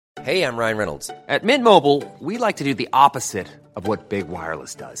Hey, I'm Ryan Reynolds. At Mint Mobile, we like to do the opposite of what Big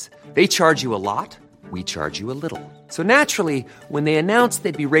Wireless does. They charge you a lot, we charge you a little. So naturally, when they announced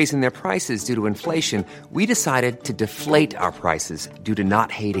they'd be raising their prices due to inflation, we decided to deflate our prices due to not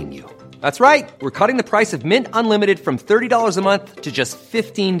hating you. That's right. We're cutting the price of Mint Unlimited from $30 a month to just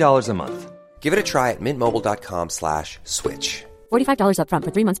 $15 a month. Give it a try at mintmobile.com/switch. $45 up front for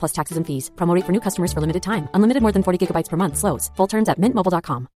 3 months plus taxes and fees. Promo rate for new customers for limited time. Unlimited more than 40 gigabytes per month. Slows full terms at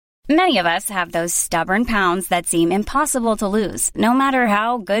mintmobile.com. Many of us have those stubborn pounds that seem impossible to lose, no matter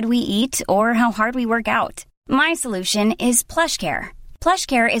how good we eat or how hard we work out. My solution is PlushCare.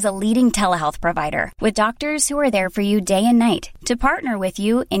 PlushCare is a leading telehealth provider with doctors who are there for you day and night to partner with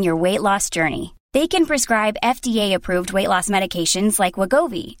you in your weight loss journey. They can prescribe FDA-approved weight loss medications like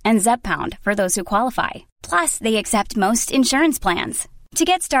Wegovy and Zepbound for those who qualify. Plus, they accept most insurance plans. To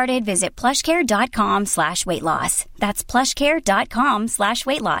get started, visit plushcare.com/weightloss. That's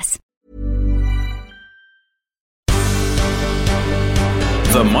plushcare.com/weightloss.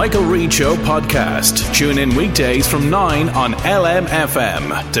 The Michael Reid Show podcast. Tune in weekdays from 9 on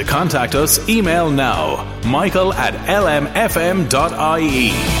LMFM. To contact us, email now,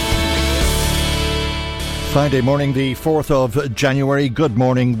 michael@lmfm.ie. Friday morning, the 4th of January. Good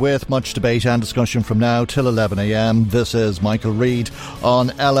morning, with much debate and discussion from now till 11 a.m. This is Michael Reid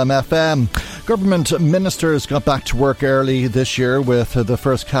on LMFM. Government ministers got back to work early this year with the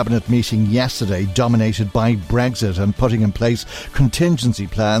first cabinet meeting yesterday dominated by Brexit and putting in place contingency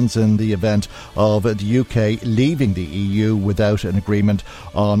plans in the event of the UK leaving the EU without an agreement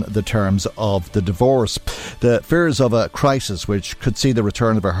on the terms of the divorce. The fears of a crisis which could see the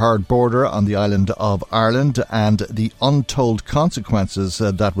return of a hard border on the island of Ireland and the untold consequences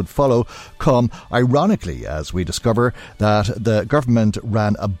that would follow come ironically as we discover that the government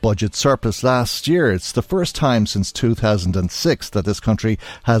ran a budget surplus last year. It's the first time since 2006 that this country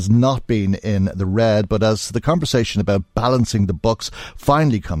has not been in the red, but as the conversation about balancing the books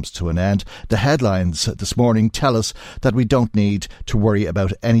finally comes to an end, the headlines this morning tell us that we don't need to worry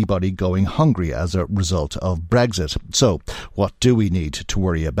about anybody going hungry as a result of Brexit. So, what do we need to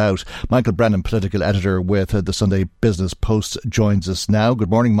worry about? Michael Brennan, political editor with the Sunday Business Post, joins us now. Good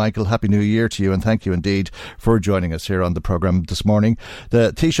morning, Michael. Happy New Year to you, and thank you indeed for joining us here on the programme this morning.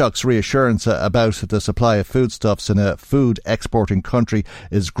 The Taoiseach's reassurance about the supply of foodstuffs in a food exporting country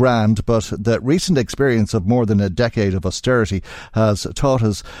is grand, but the recent experience of more than a decade of austerity has taught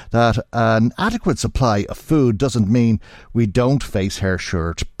us that an adequate supply of food doesn't mean we don't face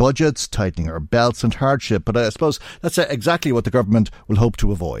hair-shirt budgets, tightening our belts and hardship. But I suppose that's exactly what the government will hope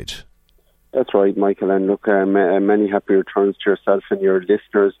to avoid. That's right, Michael. And look, many happy returns to yourself and your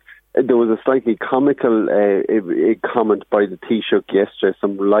listeners. There was a slightly comical comment by the Taoiseach yesterday,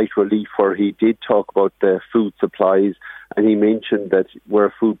 some light relief, where he did talk about the food supplies, and he mentioned that we're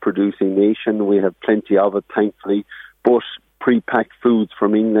a food-producing nation. We have plenty of it, thankfully, but pre-packed foods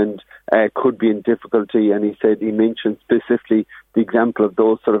from England could be in difficulty. And he mentioned specifically the example of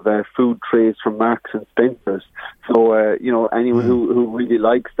those sort of food trays from Marks and Spencer's. So, anyone who really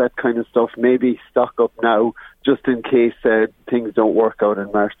likes that kind of stuff, maybe stock up now, just in case things don't work out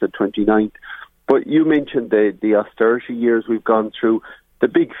on March the 29th. But you mentioned the austerity years we've gone through. The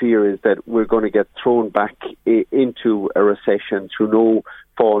big fear is that we're going to get thrown back into a recession through no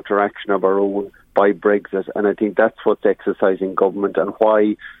fault or action of our own by Brexit. And I think that's what's exercising government and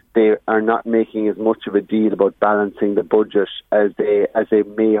why they are not making as much of a deal about balancing the budget as they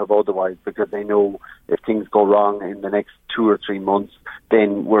may have otherwise, because they know if things go wrong in the next 2 or 3 months,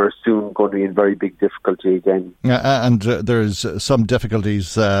 then we're soon going to be in very big difficulty again. And there's some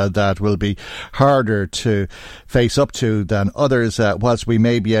difficulties that will be harder to face up to than others. Whilst we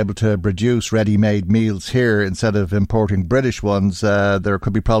may be able to produce ready-made meals here instead of importing British ones, there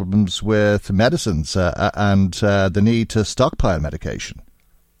could be problems with medicines and the need to stockpile medication.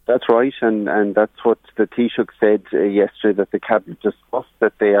 That's right, and that's what the Taoiseach said yesterday, that the Cabinet discussed,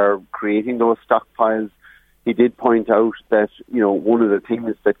 that they are creating those stockpiles. He did point out that, one of the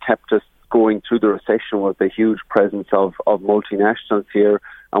things that kept us going through the recession was the huge presence of multinationals here,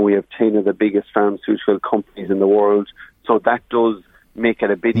 and we have 10 of the biggest pharmaceutical companies in the world. So that does make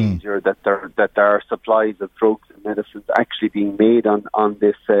it a bit easier that there are supplies of drugs and medicines actually being made on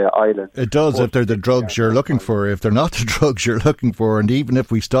this island. It does, if they're the drugs you're looking for. If they're not the drugs you're looking for, and even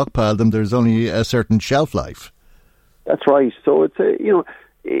if we stockpile them, there's only a certain shelf life. That's right. So it's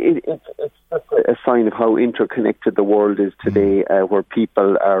it's a sign of how interconnected the world is today, where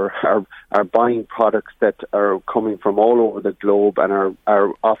people are buying products that are coming from all over the globe and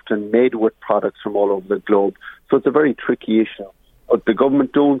are often made with products from all over the globe. So it's a very tricky issue. But the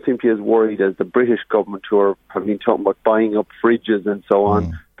government don't seem to be as worried as the British government, who have been talking about buying up fridges and so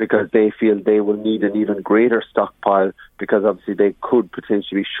on, because they feel they will need an even greater stockpile, because obviously they could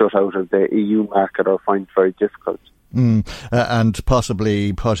potentially be shut out of the EU market or find it very difficult. And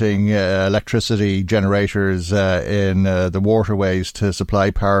possibly putting electricity generators in the waterways to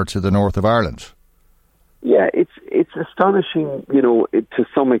supply power to the north of Ireland. Yeah, it's astonishing, to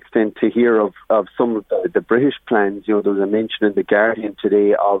some extent, to hear of some of the British plans. There was a mention in The Guardian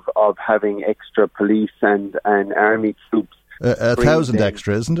today of having extra police and army troops. 1,000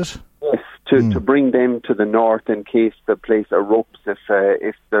 extra, isn't it? Yes, to bring them to the north in case the place erupts,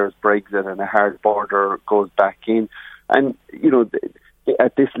 if there's Brexit and a hard border goes back in. And,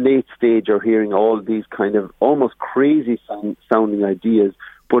 at this late stage, you're hearing all these kind of almost crazy sounding ideas,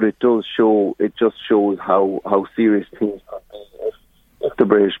 but it just shows how serious things could be if the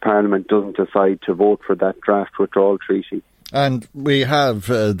British Parliament doesn't decide to vote for that draft withdrawal treaty. And we have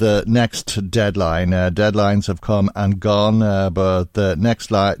the next deadline. Deadlines have come and gone, but the next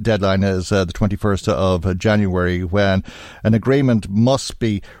deadline is the 21st of January, when an agreement must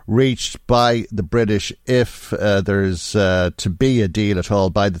be reached by the British if there's to be a deal at all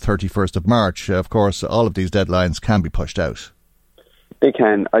by the 31st of March. Of course, all of these deadlines can be pushed out. They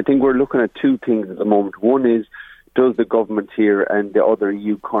can. I think we're looking at two things at the moment. One is, does the government here and the other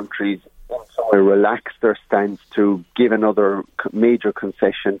EU countries relax their stance to give another major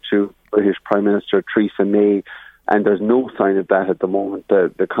concession to British Prime Minister Theresa May? And there's no sign of that at the moment.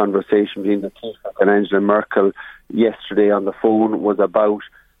 The conversation between the Taoiseach and Angela Merkel yesterday on the phone was about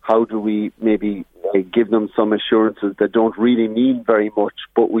how do we maybe give them some assurances that don't really mean very much,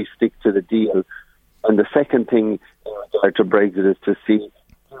 but we stick to the deal. And the second thing in regard to Brexit is to see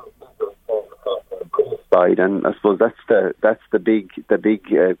side, and I suppose that's the big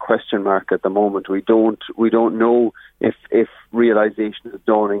question mark at the moment. We don't know if realisation is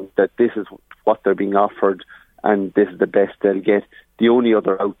dawning that this is what they're being offered and this is the best they'll get. The only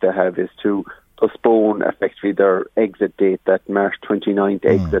other out they have is to postpone effectively their exit date, that March 29th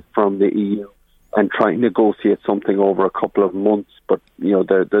exit from the EU, and try and negotiate something over a couple of months. But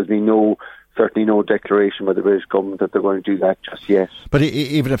there's been certainly no declaration by the British government that they're going to do that just yet. But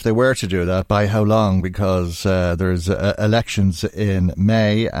even if they were to do that, by how long? Because there's elections in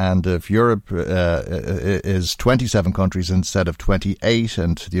May, and if Europe is 27 countries instead of 28,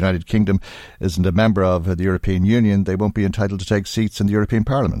 and the United Kingdom isn't a member of the European Union, they won't be entitled to take seats in the European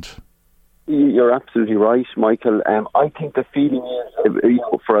Parliament. You're absolutely right, Michael. I think the feeling is,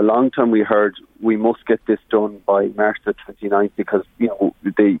 for a long time we heard we must get this done by March the 29th because, the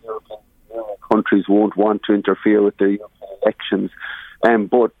European countries won't want to interfere with the elections.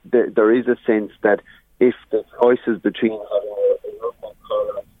 But there is a sense that if the choices between having a European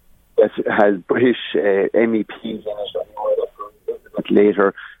Parliament that has British MEPs in it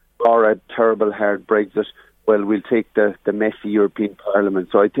later, or a terrible hard Brexit, well, we'll take the messy European Parliament.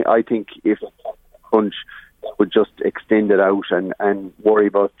 So I think if it comes to crunch, it would just extend it out and worry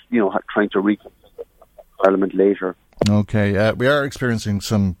about trying to reconsider the Parliament later. Okay, we are experiencing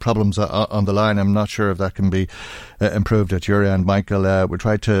some problems on the line. I'm not sure if that can be improved at your end, Michael. We'll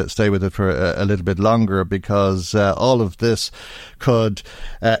try to stay with it for a little bit longer because all of this could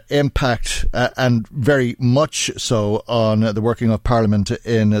impact and very much so on the working of Parliament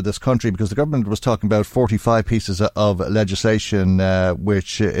in this country, because the government was talking about 45 pieces of legislation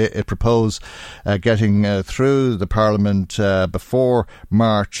which it proposed getting through the Parliament before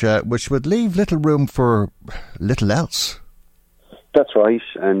March, which would leave little room for little else. That's right,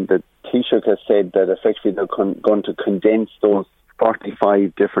 and the Taoiseach has said that effectively they're going to condense those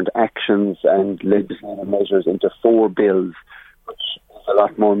 45 different actions and legislative measures into 4 bills, which is a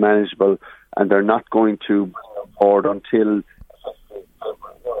lot more manageable, and they're not going to bring them forward until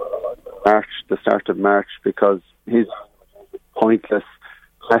March, the start of March, because his pointless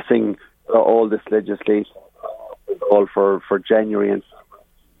passing all this legislation all for January and February.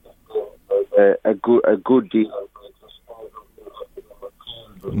 A good deal.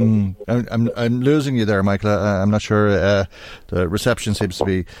 I'm losing you there, Michael. I'm not sure. The reception seems to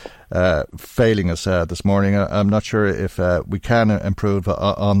be failing us this morning. I'm not sure if we can improve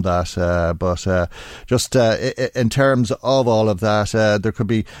on that, but just in terms of all of that, there could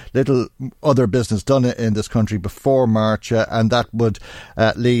be little other business done in this country before March, and that would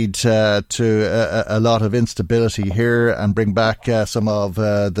lead to a lot of instability here and bring back some of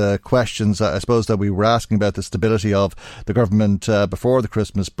the questions, I suppose, that we were asking about the stability of the government before the Christmas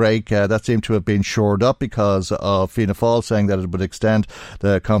Christmas break. That seemed to have been shored up because of Fianna Fáil saying that it would extend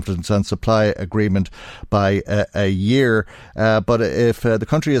the confidence and supply agreement by a year. But if the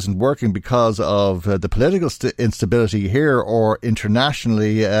country isn't working because of the political instability here or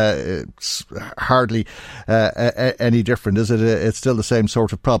internationally, it's hardly any different, is it? It's still the same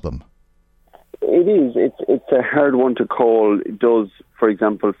sort of problem. It is. It's a hard one to call. Does, for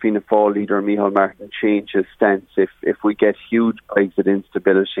example, Fianna Fáil leader Micheál Martin change his stance if we get huge Brexit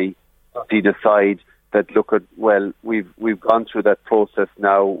instability? Does he decide that, we've gone through that process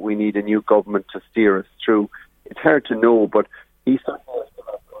now, we need a new government to steer us through? It's hard to know, but he certainly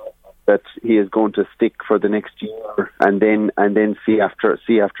that he is going to stick for the next year and then see after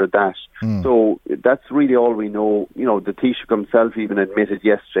that. So that's really all we know. You know, the Taoiseach himself even admitted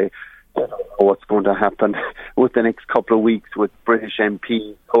yesterday what's going to happen with the next couple of weeks with British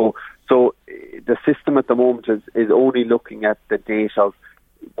MPs. So the system at the moment is only looking at the date of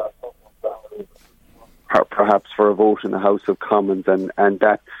perhaps for a vote in the House of Commons, and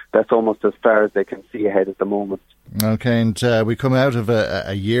that's almost as far as they can see ahead at the moment. Okay, and we come out of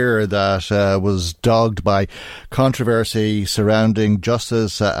a year that was dogged by controversy surrounding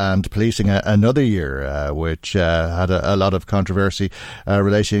justice and policing. Another year which had a lot of controversy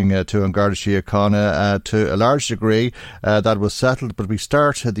relating to An Garda Síochána. To a large degree that was settled, but we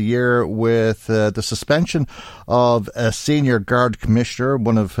start the year with the suspension of a senior Guard Commissioner,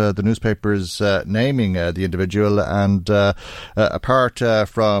 one of the newspapers naming the individual, and apart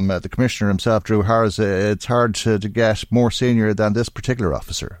from the Commissioner himself, Drew Harris, it's hard to get more senior than this particular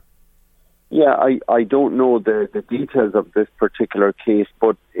officer. Yeah, I don't know the details of this particular case,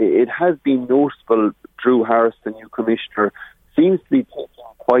 but it has been noticeable. Drew Harris, the new Commissioner, seems to be taking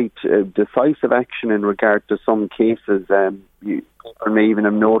quite decisive action in regard to some cases. People may even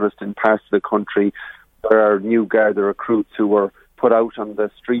have noticed in parts of the country there are new Garda recruits who were put out on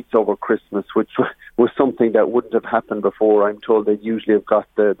the streets over Christmas, which was something that wouldn't have happened before. I'm told they usually have got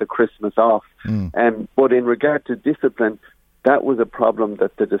the Christmas off. But in regard to discipline, that was a problem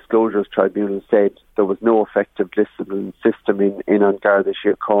that the Disclosures Tribunal said there was no effective discipline system in An Garda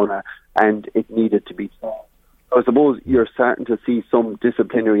Síochána, and it needed to be solved. I suppose you're starting to see some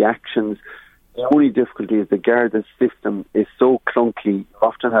disciplinary actions. The only difficulty is the Garda system is so clunky. You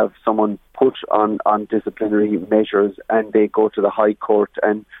often have someone put on disciplinary measures and they go to the High Court,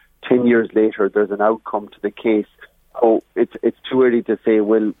 and 10 years later there's an outcome to the case. So it's too early to say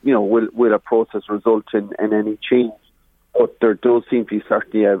will a process result in any change. But there does seem to be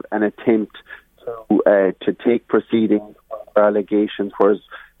certainly an attempt to take proceedings for allegations, whereas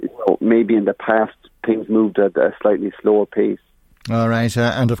maybe in the past things moved at a slightly slower pace. All right,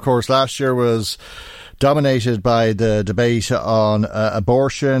 and of course last year was dominated by the debate on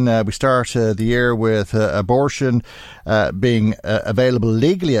abortion. We start the year with abortion being available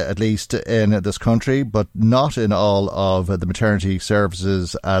legally, at least in this country, but not in all of the maternity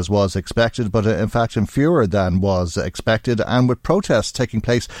services as was expected, but in fact in fewer than was expected, and with protests taking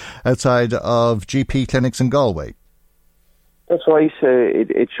place outside of GP clinics in Galway. That's right.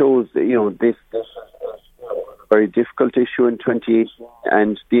 It shows that, this is a very difficult issue in 2018,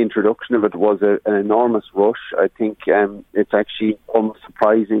 and the introduction of it was an enormous rush. I think it's actually almost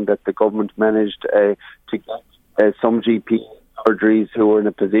surprising that the government managed to get some GP surgeries who were in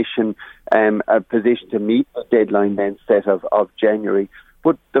a position to meet the deadline then set of January.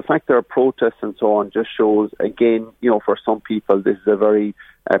 But the fact there are protests and so on just shows, again, for some people this is a very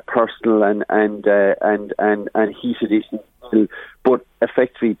personal and heated issue. But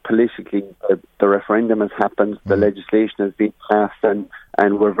effectively, politically, the referendum has happened, the legislation has been passed, and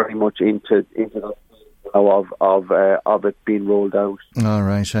we're very much into the of it being rolled out. All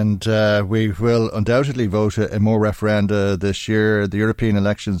right, and we will undoubtedly vote in more referenda this year. The European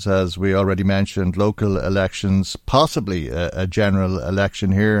elections, as we already mentioned, local elections, possibly a general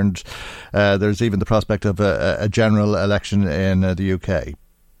election here, and there's even the prospect of a general election in the UK.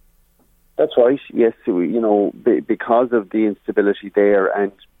 That's right, yes. Because of the instability there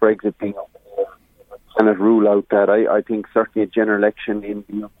and Brexit being up there, cannot rule out that. I think certainly a general election in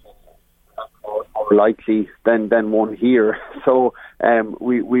the UK more likely than one here. So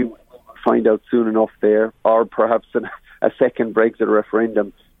we will find out soon enough there, or perhaps a second Brexit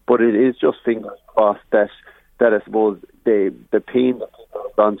referendum. But it is just fingers crossed that I suppose the pain that people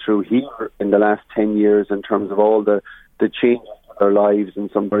have gone through here in the last 10 years in terms of all the changes to their lives and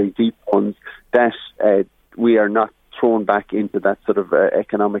some very deep ones, that we are not thrown back into that sort of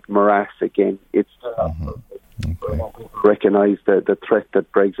economic morass again. It's recognise the threat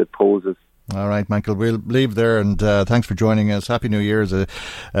that Brexit poses. All right, Michael, we'll leave there, and thanks for joining us. Happy New Year, as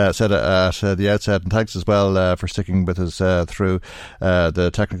I said at the outset, and thanks as well for sticking with us through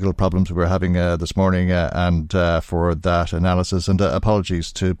the technical problems we were having this morning, and for that analysis, and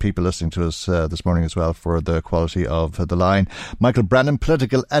apologies to people listening to us this morning as well for the quality of the line. Michael Brennan,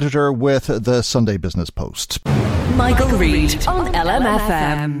 political editor with the Sunday Business Post. Michael Reid on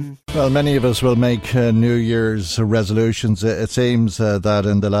LMFM. Well, many of us will make New Year's resolutions. It seems that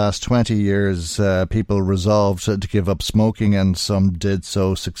in the last 20 years, people resolved to give up smoking, and some did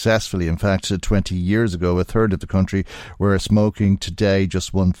so successfully. In fact, 20 years ago, a third of the country were smoking. Today,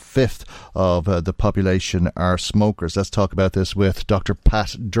 just 1/5 of the population are smokers. Let's talk about this with Dr.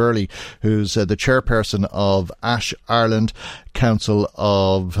 Pat Durley, who's the chairperson of ASH Ireland, Council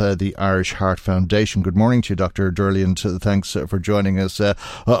of the Irish Heart Foundation. Good morning to you, Dr. Durley, and thanks for joining us.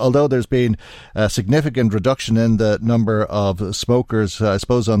 Although there's been a significant reduction in the number of smokers, I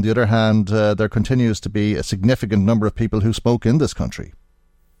suppose on the other hand, there continues to be a significant number of people who smoke in this country.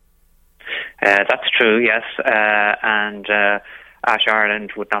 That's true, yes, and ASH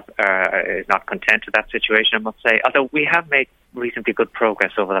Ireland is not content with that situation, I must say, although we have made reasonably good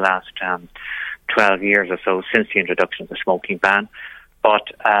progress over the last 12 years or so since the introduction of the smoking ban. But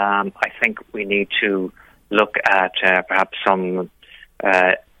I think we need to look at perhaps some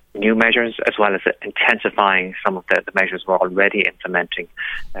new measures, as well as intensifying some of the measures we're already implementing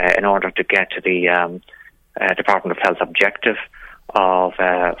in order to get to the Department of Health objective of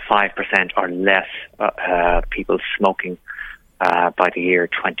 5% or less people smoking by the year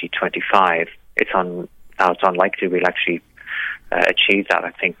 2025. It's unlikely we'll actually achieve that,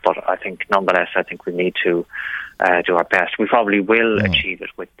 I think, but I think nonetheless, I think we need to do our best. We probably will achieve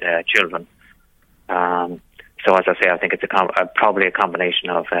it with children. So as I say, I think it's probably a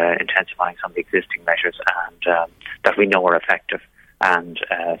combination of intensifying some of the existing measures and that we know are effective, and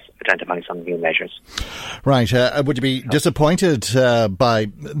identifying some new measures. Right. Would you be disappointed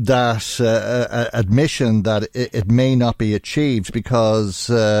by that admission that it may not be achieved, because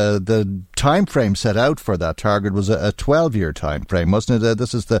the time frame set out for that target was a 12-year time frame, wasn't it?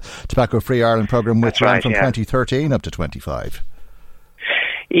 This is the Tobacco Free Ireland programme, which ran from 2013 up to 25.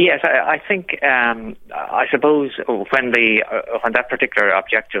 Yes, I think, I suppose when that particular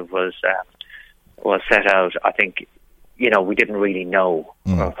objective was set out, I think, we didn't really know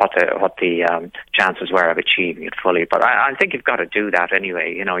what the chances were of achieving it fully. But I think you've got to do that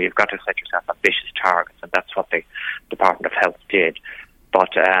anyway. You've got to set yourself ambitious targets, and that's what the Department of Health did.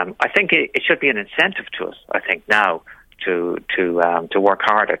 But I think it should be an incentive to us, I think, now to work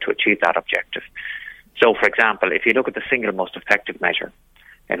harder to achieve that objective. So, for example, if you look at the single most effective measure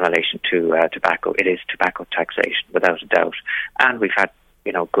in relation to tobacco, it is tobacco taxation, without a doubt. And we've had,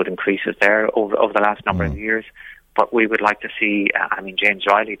 good increases there over the last number of years. But we would like to see, James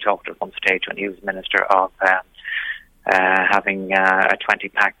Riley talked at one stage when he was Minister of having a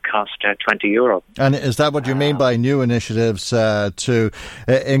 20-pack cost €20. And is that what you mean by new initiatives to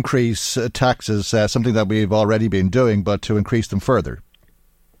increase taxes, something that we've already been doing, but to increase them further?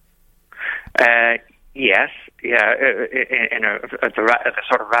 Yes, yeah, in a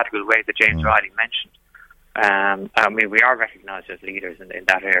sort of radical way that James Riley mentioned. We are recognised as leaders in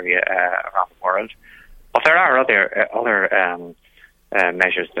that area around the world. But there are other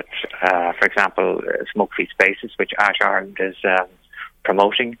measures that, for example, smoke-free spaces, which ASH Ireland is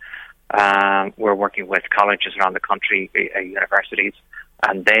promoting. We're working with colleges around the country, universities,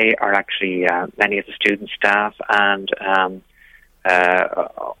 and they are actually, many of the student staff and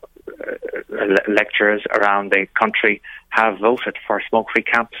lecturers around the country have voted for smoke-free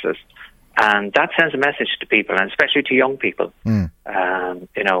campuses. And that sends a message to people, and especially to young people,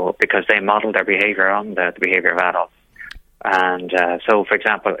 because they model their behaviour on the behaviour of adults. And so, for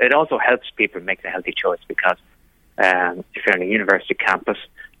example, it also helps people make the healthy choice, because if you're on a university campus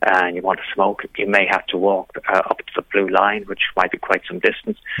and you want to smoke, you may have to walk up to the blue line, which might be quite some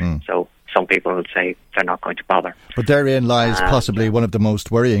distance. So some people would say they're not going to bother. But therein lies possibly one of the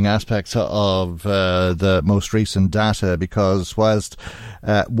most worrying aspects of the most recent data, because whilst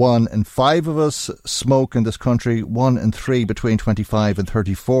 1 in 5 of us smoke in this country, 1 in 3 between 25 and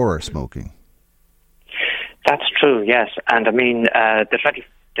 34 are smoking. That's true, yes. And the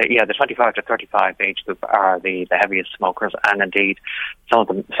 25 to 35 age group are the heaviest smokers, and indeed some of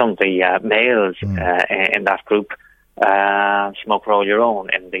the males in that group smoke roll your own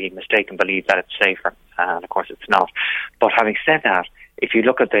in the mistaken belief that it's safer, and of course it's not. But having said that, if you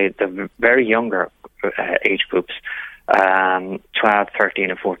look at the very younger age groups, 12, 13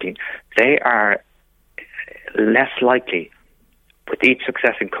 and 14, they are less likely. With each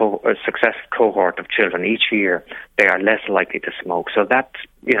successive cohort of children each year, they are less likely to smoke. So that,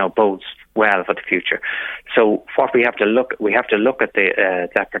 bodes well for the future. So what we have to look at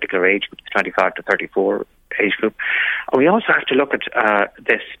that particular age group, the 25 to 34 age group. And we also have to look at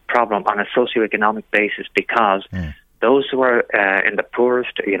this problem on a socioeconomic basis, because those who are in the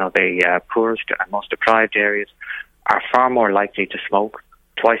poorest, the poorest and most deprived areas are far more likely to smoke,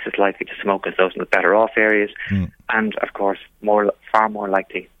 twice as likely to smoke as those in the better off areas, and of course far more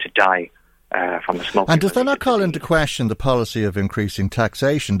likely to die from the smoking. And does that not call into question the policy of increasing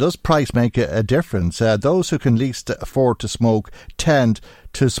taxation? Does price make a difference? Those who can least afford to smoke tend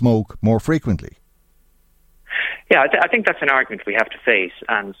to smoke more frequently. Yeah, I think that's an argument we have to face,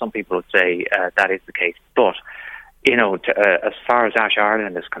 and some people would say that is the case. But, as far as Ash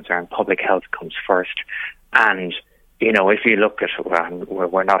Ireland is concerned, public health comes first. And, if you look at,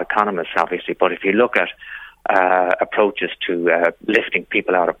 we're not economists, obviously, but if you look at approaches to lifting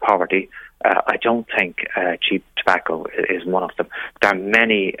people out of poverty, I don't think cheap tobacco is one of them. There are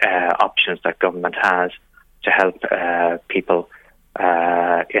many options that government has to help people,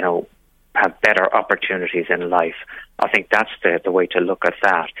 have better opportunities in life. I think that's the way to look at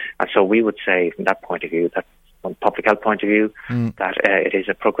that. And so we would say, from that point of view, that from a public health point of view, that it is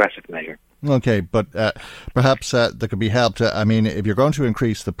a progressive measure. Okay, but perhaps there could be help to, if you're going to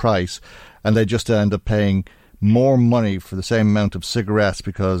increase the price and they just end up paying more money for the same amount of cigarettes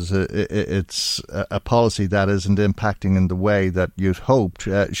because it's a policy that isn't impacting in the way that you'd hoped,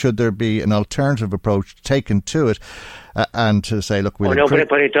 should there be an alternative approach taken to it and to say, look, we'll...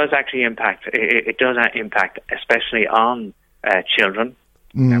 but it does actually impact. It does impact, especially on children.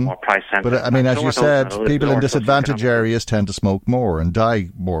 They're more price sensitive. But as you said, people in disadvantaged areas tend to smoke more and die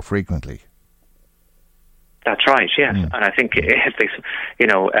more frequently. That's right, yes. And I think, I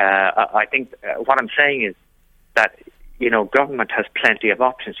think what I'm saying is that, government has plenty of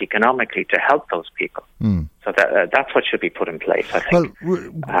options economically to help those people. So that's what should be put in place, I think.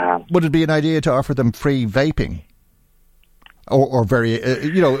 Well, would it be an idea to offer them free vaping? Or very,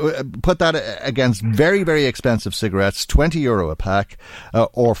 put that against very, very expensive cigarettes, €20 a pack,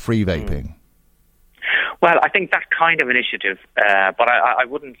 or free vaping? Well, I think that kind of initiative, but I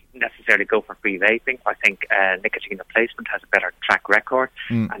wouldn't necessarily go for free vaping. I think nicotine replacement has a better track record,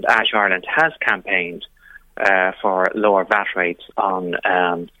 and Ash Ireland has campaigned for lower VAT rates on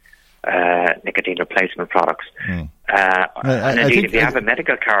nicotine replacement products. And indeed, if you have a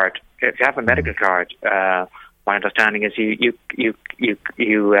medical card, my understanding is you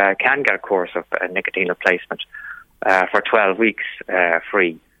can get a course of nicotine replacement for 12 weeks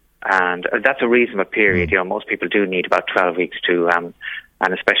free. And that's a reasonable period. Most people do need about 12 weeks to, and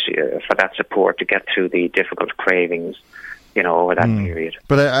especially for that support to get through the difficult cravings, over that period.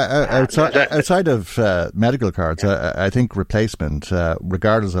 But outside of medical cards, I think replacement,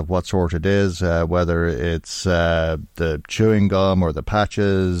 regardless of what sort it is, whether it's the chewing gum or the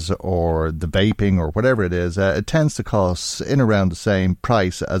patches or the vaping or whatever it is, it tends to cost in around the same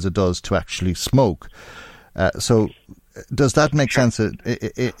price as it does to actually smoke. So does that make sense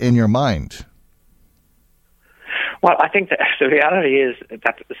in your mind? Well, I think that the reality is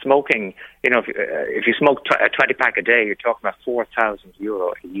that smoking, if you smoke a 20-pack a day, you're talking about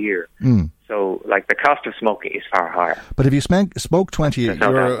 €4,000 a year. So, the cost of smoking is far higher. But if you smoke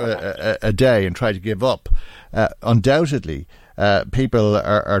 €20 a day and try to give up, undoubtedly people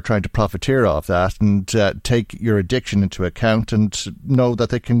are trying to profiteer off that and take your addiction into account and know that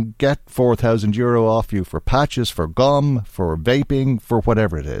they can get €4,000 off you for patches, for gum, for vaping, for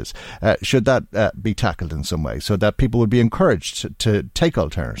whatever it is. Should that be tackled in some way so that people would be encouraged to take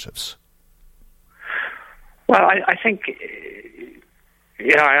alternatives? Well, I think,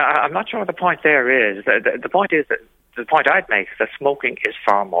 I'm not sure what the point there is. The point is that the point I'd make is that smoking is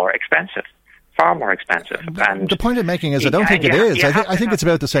far more expensive. And the point I'm making is I don't think it is. I think it's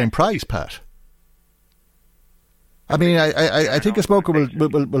about the same price, Pat. I think a smoker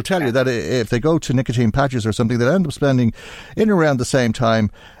will tell you that if they go to nicotine patches or something, they'll end up spending in around the same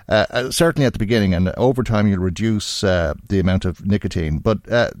time, certainly at the beginning, and over time you'll reduce the amount of nicotine. But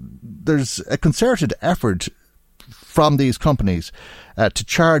there's a concerted effort from these companies to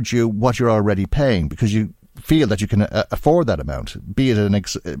charge you what you're already paying because you feel that you can afford that amount, albeit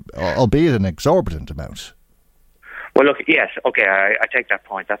an exorbitant amount. Well, look, yes, okay, I take that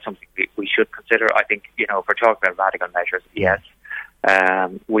point. That's something we should consider. I think, if we're talking about radical measures, yes,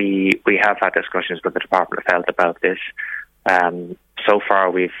 we have had discussions with the Department of Health about this. So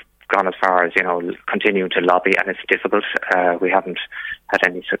far, we've gone as far as, continuing to lobby, and it's difficult. We haven't had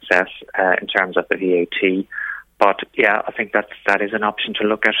any success in terms of the VAT. But, yeah, I think that is an option to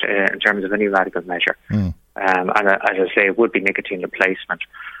look at in terms of any radical measure. And as I say, it would be nicotine replacement.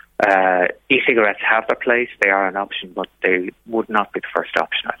 E-cigarettes have their place. They are an option, but they would not be the first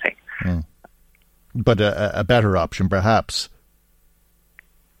option, I think. But a better option, perhaps.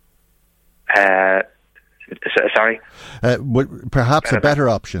 Sorry? Perhaps a better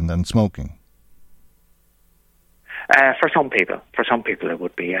option than smoking. For some people it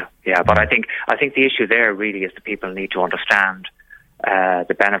would be, yeah. But I think the issue there really is that people need to understand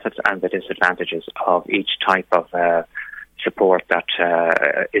the benefits and the disadvantages of each type of support that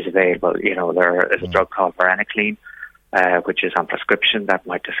is available. You know, there is a drug called varenicline, which is on prescription. That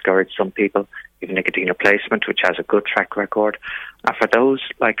might discourage some people. Even nicotine replacement, which has a good track record. For those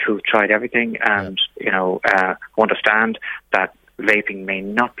who've tried everything and who understand that vaping may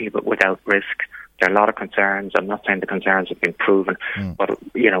not be without risk. There are a lot of concerns. I'm not saying the concerns have been proven, but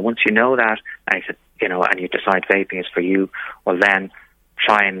once you know that, and you decide vaping is for you, well then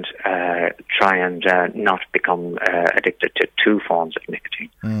try and not become addicted to two forms of nicotine.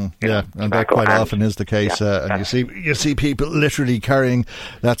 And that quite often is the case. And you see people literally carrying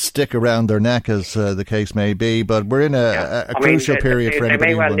that stick around their neck, as the case may be. But we're in a crucial period for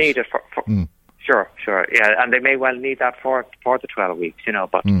anybody. They may well who need it for sure, yeah, and they may well need that for the 12 weeks,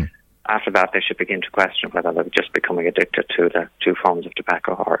 but. After that, they should begin to question whether they're just becoming addicted to the two forms of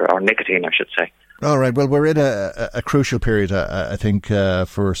tobacco or nicotine, I should say. All right. Well, we're in a crucial period, I think,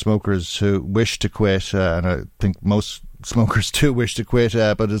 for smokers who wish to quit, and I think most smokers do wish to quit,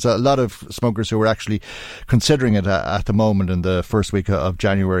 but there's a lot of smokers who are actually considering it at the moment in the first week of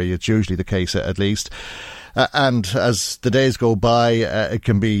January. It's usually the case, at least. And as the days go by, it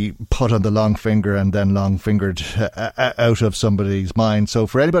can be put on the long finger and then long fingered out of somebody's mind. So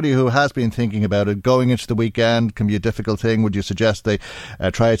for anybody who has been thinking about it, going into the weekend can be a difficult thing. Would you suggest they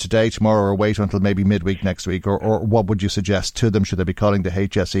try it today, tomorrow, or wait until maybe midweek next week? Or what would you suggest to them? Should they be calling the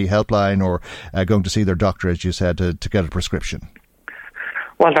HSE helpline or going to see their doctor, as you said, to get a prescription?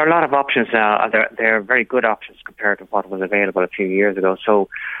 Well, there are a lot of options now. They're very good options compared to what was available a few years ago. So,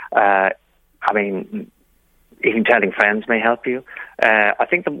 even telling friends may help you. I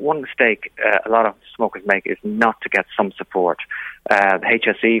think the one mistake a lot of smokers make is not to get some support. The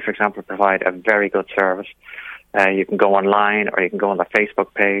HSE, for example, provide a very good service. You can go online or you can go on their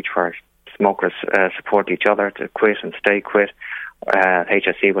Facebook page where smokers support each other to quit and stay quit.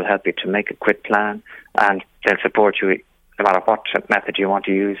 HSE will help you to make a quit plan and they'll support you no matter what method you want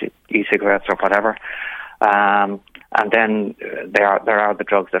to use, e-cigarettes or whatever. And then there are the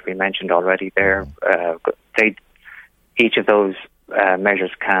drugs that we mentioned already. Each of those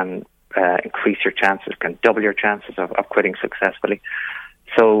measures can increase your chances, can double your chances of quitting successfully.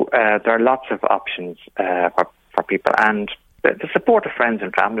 So there are lots of options for people, and the support of friends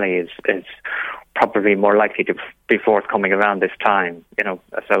and family is probably more likely to be forthcoming around this time.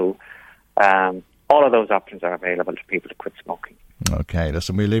 So all of those options are available to people to quit smoking. Okay,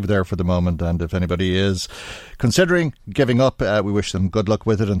 listen, we'll leave it there for the moment, and if anybody is considering giving up, we wish them good luck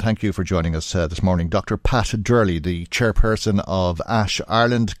with it, and thank you for joining us this morning. Dr. Pat Durley, the chairperson of ASH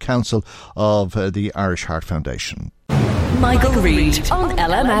Ireland, Council of the Irish Heart Foundation. Michael Reid on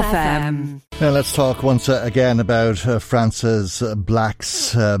LMFM. Now let's talk once again about Francis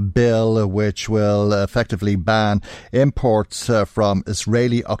Black's bill, which will effectively ban imports from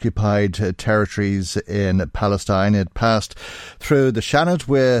Israeli-occupied territories in Palestine. It passed through the Seanad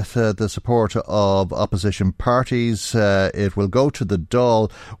with the support of opposition parties. It will go to the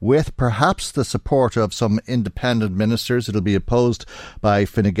Dáil with perhaps the support of some independent ministers. It'll be opposed by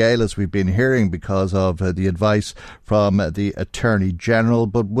Fine Gael, as we've been hearing, because of the advice from the Attorney General,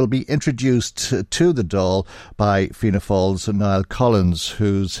 but will be introduced to the Dáil by Fianna Fáil's Niall Collins,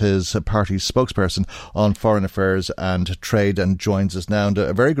 who's his party's spokesperson on foreign affairs and trade, and joins us now. And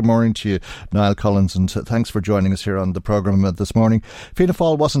a very good morning to you, Niall Collins, and thanks for joining us here on the programme this morning. Fianna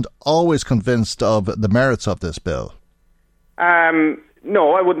Fáil wasn't always convinced of the merits of this bill.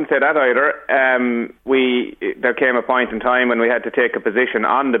 No, I wouldn't say that either. There came a point in time when we had to take a position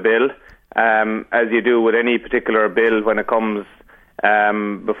on the bill, as you do with any particular bill when it comes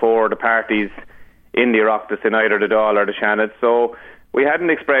before the parties in the Oireachtas in either the Dáil or the Seanad. So we hadn't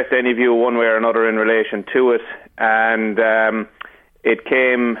expressed any view one way or another in relation to it, and it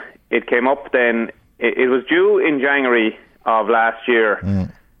came up then. It was due in January of last year,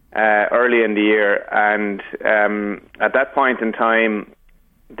 early in the year, and at that point in time,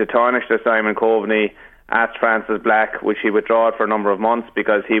 the Taoiseach Simon Coveney asked Francis Black would she withdraw it for a number of months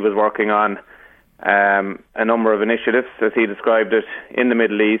because he was working on a number of initiatives, as he described it, in the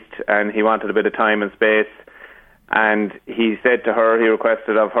Middle East, and he wanted a bit of time and space. And he said to her, he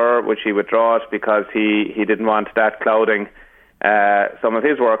requested of her, would she withdraw it because he didn't want that clouding some of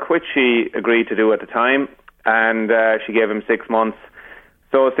his work, which she agreed to do at the time. And she gave him 6 months.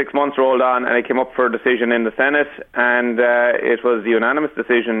 So 6 months rolled on, and it came up for a decision in the Senate, and it was the unanimous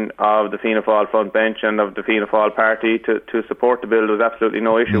decision of the Fianna Fáil front bench and of the Fianna Fáil party to support the bill. There was absolutely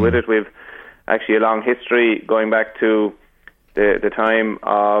no issue with it. We've actually a long history going back to the time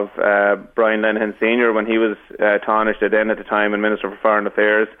of Brian Lenihan Sr. when he was Taoiseach then at the time and Minister for Foreign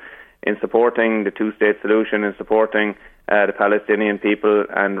Affairs, in supporting the two-state solution, in supporting the Palestinian people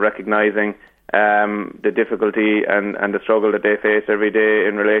and recognising the difficulty and the struggle that they face every day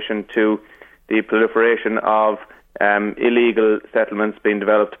in relation to the proliferation of illegal settlements being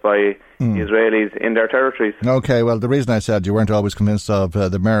developed by the Israelis in their territories. OK, well, the reason I said you weren't always convinced of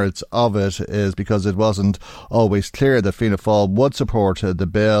the merits of it is because it wasn't always clear that Fianna Fáil would support the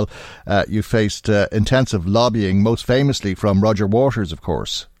bill. You faced intensive lobbying, most famously from Roger Waters, of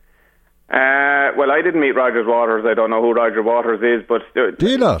course. Well, I didn't meet Roger Waters. I don't know who Roger Waters is, but do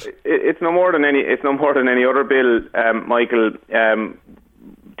you not? It's no more than any. It's no more than any other bill, Michael.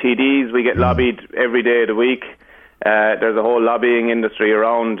 TDs, we get lobbied every day of the week. There's a whole lobbying industry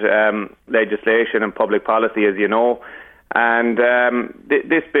around legislation and public policy, as you know. And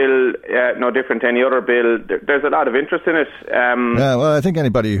this bill, no different to any other bill, there's a lot of interest in it. Yeah, well, I think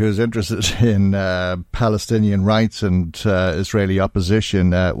anybody who's interested in Palestinian rights and Israeli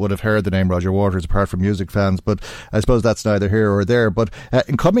opposition would have heard the name Roger Waters, apart from music fans. But I suppose that's neither here or there. But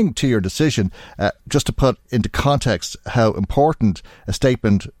in coming to your decision, just to put into context how important a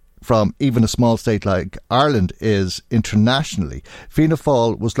statement from even a small state like Ireland is internationally, Fianna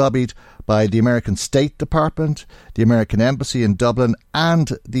Fáil was lobbied by the American State Department, the American Embassy in Dublin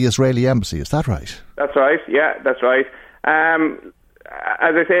and the Israeli Embassy. Is that right? That's right, yeah, that's right.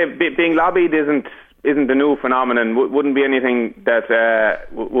 As I say, being lobbied isn't a new phenomenon, wouldn't be anything that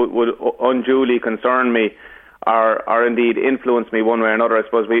would unduly concern me or indeed influence me one way or another. I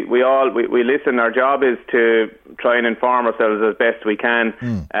suppose we listen. Our job is to try and inform ourselves as best we can,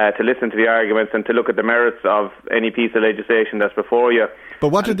 to listen to the arguments and to look at the merits of any piece of legislation that's before you. But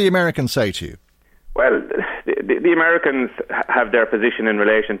what did the Americans say to you? Well, the Americans have their position in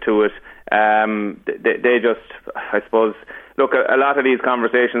relation to it. They just, I suppose, look, a lot of these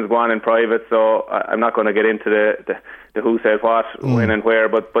conversations go on in private, so I'm not going to get into the who said what, when and where,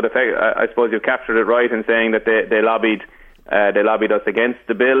 but I suppose you've captured it right in saying that they lobbied us against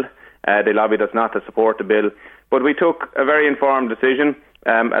the bill. They lobbied us not to support the bill. But we took a very informed decision.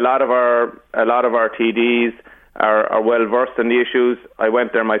 A lot of our TDs are well versed in the issues. I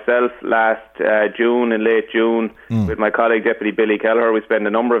went there myself last June, in late June, with my colleague Deputy Billy Kelleher. We spent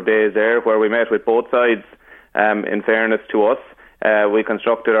a number of days there where we met with both sides. In fairness to us, we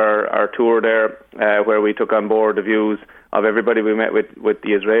constructed our tour there, where we took on board the views of everybody. We met with the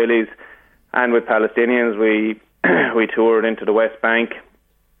Israelis and with Palestinians. We toured into the West Bank,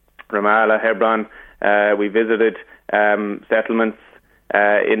 Ramallah, Hebron. We visited settlements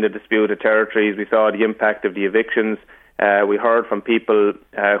in the disputed territories. We saw the impact of the evictions. We heard from people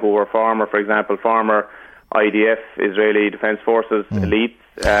who were former IDF, Israeli Defence Forces elites,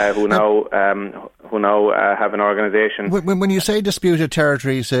 who now have an organisation. When you say disputed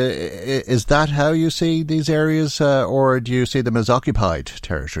territories, is that how you see these areas, or do you see them as occupied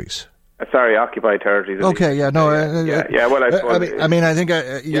territories? Sorry, occupied territories. Okay, yeah, no. Yeah, well, I suppose... I think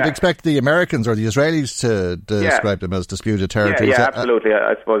you'd expect the Americans or the Israelis to describe them as disputed territories. Yeah, absolutely.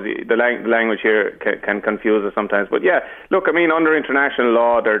 I suppose the language here can confuse us sometimes. But yeah, look, I mean, under international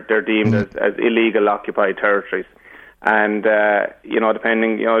law, they're deemed as illegal occupied territories. And,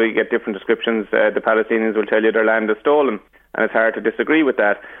 depending, you get different descriptions. The Palestinians will tell you their land is stolen, and it's hard to disagree with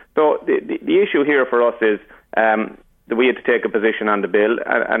that. So the issue here for us is... that we had to take a position on the bill,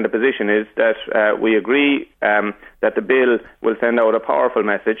 and the position is that we agree that the bill will send out a powerful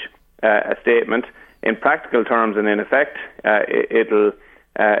message, a statement. In practical terms and in effect,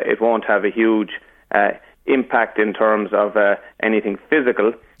 it won't have a huge impact in terms of anything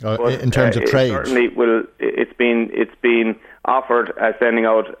physical. But, in terms of trade, certainly will. It's been offered as sending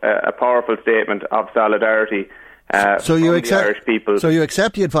out a powerful statement of solidarity. So you accept the Irish people. So you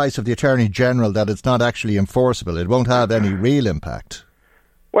accept the advice of the Attorney General that it's not actually enforceable. It won't have any real impact.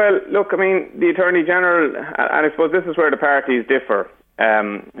 Well, look, I mean, the Attorney General, and I suppose this is where the parties differ.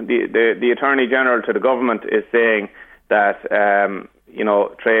 The Attorney General to the government is saying that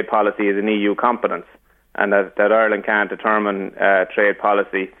trade policy is an EU competence, and that Ireland can't determine trade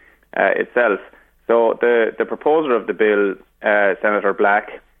policy itself. So the proposer of the bill, Senator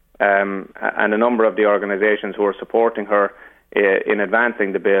Black, and a number of the organisations who are supporting her in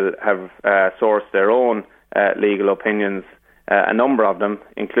advancing the bill have sourced their own legal opinions, a number of them,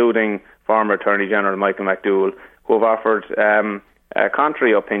 including former Attorney General Michael McDowell, who have offered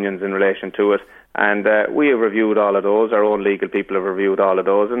contrary opinions in relation to it. And we have reviewed all of those. Our own legal people have reviewed all of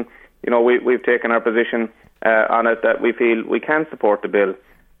those. And, we've taken our position on it that we feel we can support the bill.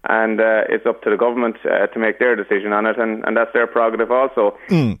 And it's up to the government to make their decision on it, and that's their prerogative also.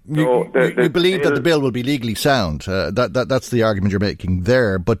 You believe that the bill will be legally sound. That's the argument you're making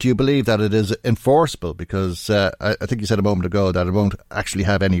there. But do you believe that it is enforceable? Because I think you said a moment ago that it won't actually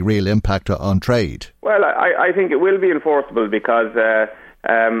have any real impact on trade. Well, I think it will be enforceable because I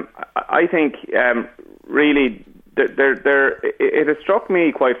think really it has struck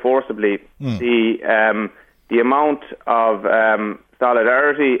me quite forcibly the amount of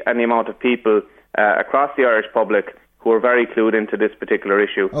solidarity and the amount of people across the Irish public who are very clued into this particular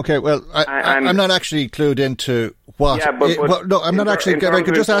issue. Okay, well, I'm not actually clued into what... Yeah, but no, I'm not actually... If I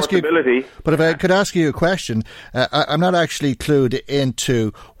could just ask you... But if I could ask you a question, I'm not actually clued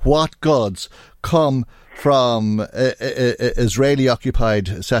into what goods come from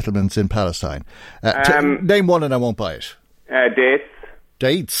Israeli-occupied settlements in Palestine. Name one and I won't buy it. Dates.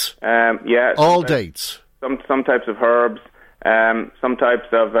 Dates? Yeah. All dates? Some types of herbs. Some types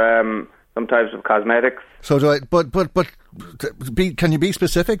of cosmetics. So do I? But can you be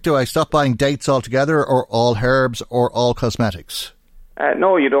specific? Do I stop buying dates altogether, or all herbs, or all cosmetics?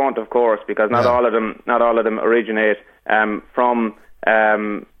 No, you don't, of course, because not all of them originate from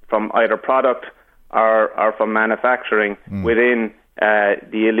either product or from manufacturing within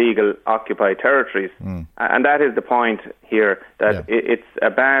the illegal occupied territories. And that is the point here, that it's a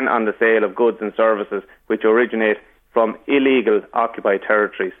ban on the sale of goods and services which originate from illegal occupied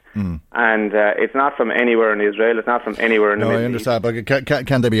territories. And it's not from anywhere in Israel, it's not from anywhere in the Middle East. I understand, but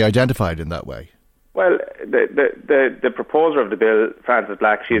can they be identified in that way? Well, the proposer of the bill, Frances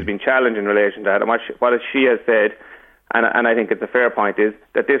Black, she has been challenged in relation to that, and what she has said, and I think it's a fair point, is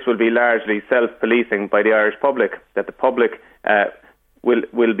that this will be largely self-policing by the Irish public, that the public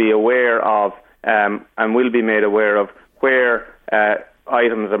will be aware of and will be made aware of where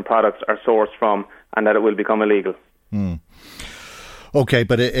items and products are sourced from, and that it will become illegal. Okay,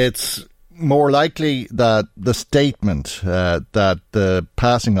 but it's more likely that the statement that the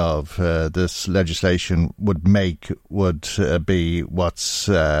passing of this legislation would make would be what's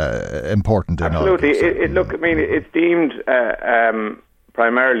important in all of this. Absolutely. Look, I mean, it's deemed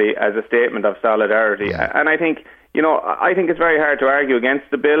primarily as a statement of solidarity, and I think it's very hard to argue against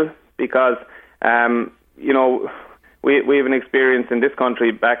the bill because we have an experience in this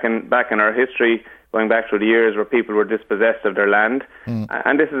country back in our history, going back through the years, where people were dispossessed of their land.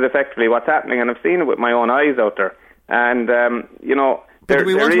 And this is effectively what's happening, and I've seen it with my own eyes out there. And, but do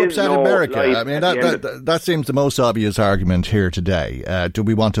we want to upset America? I mean, that seems the most obvious argument here today. Do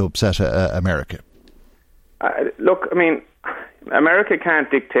we want to upset America? Look, I mean, America can't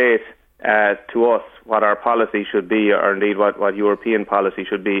dictate to us what our policy should be, or indeed what European policy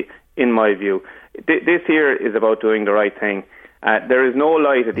should be, in my view. This here is about doing the right thing. There is no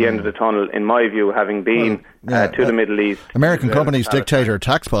light at the end of the tunnel, in my view, having been to the Middle East. American companies dictate our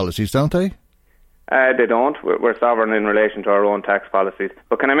tax policies, don't they? They don't. We're sovereign in relation to our own tax policies.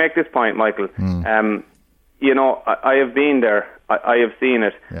 But can I make this point, Michael? I have been there. I have seen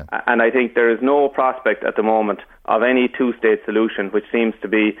it. And I think there is no prospect at the moment of any two-state solution, which seems to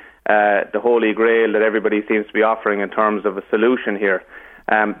be the holy grail that everybody seems to be offering in terms of a solution here.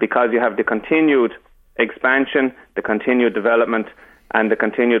 Because you have the continued expansion, the continued development, and the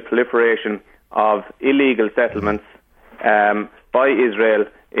continued proliferation of illegal settlements by Israel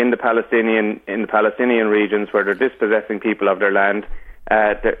in the Palestinian regions, where they're dispossessing people of their land.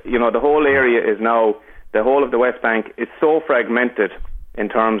 The whole area is now, the whole of the West Bank is so fragmented in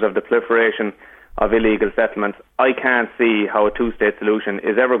terms of the proliferation of illegal settlements. I can't see how a two-state solution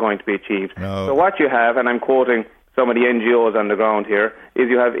is ever going to be achieved. No. So what you have, and I'm quoting some of the NGOs on the ground here, is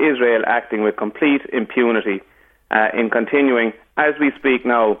you have Israel acting with complete impunity in continuing, as we speak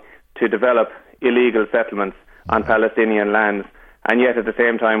now, to develop illegal settlements on Palestinian lands, and yet at the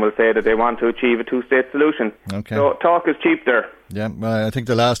same time will say that they want to achieve a two-state solution. Okay. So talk is cheap there. Yeah, I think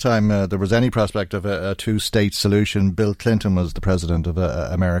the last time there was any prospect of a two-state solution, Bill Clinton was the president of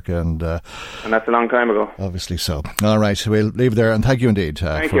America, and that's a long time ago. Obviously so. All right, we'll leave it there, and thank you indeed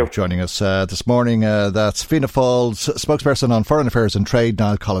for joining us this morning. That's Fianna Fáil's spokesperson on Foreign Affairs and Trade,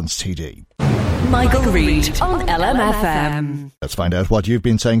 Niall Collins, TD. Michael Reid on LMFM. Let's find out what you've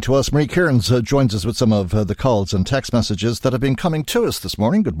been saying to us. Marie Kearns joins us with some of the calls and text messages that have been coming to us this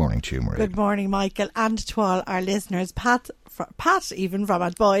morning. Good morning to you, Marie. Good morning, Michael, and to all our listeners. Pat even from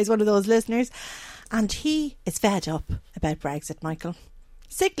Atboy is one of those listeners, and he is fed up about Brexit, Michael.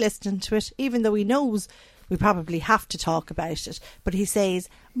 Sick listening to it, even though he knows we probably have to talk about it. But he says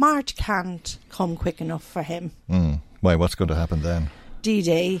March can't come quick enough for him. Why, what's going to happen then?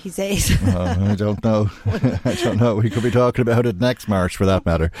 D-Day, he says. I don't know. I don't know. We could be talking about it next March, for that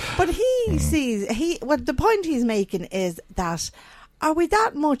matter. But he sees, the point he's making is that, are we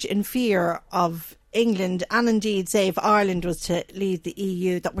that much in fear of England, and indeed, say, if Ireland was to leave the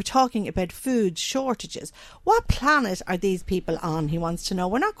EU, that we're talking about food shortages? What planet are these people on, he wants to know.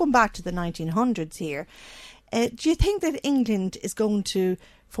 We're not going back to the 1900s here. Do you think that England is going to,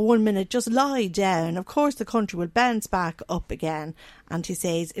 for 1 minute, just lie down? Of course, the country will bounce back up again. And he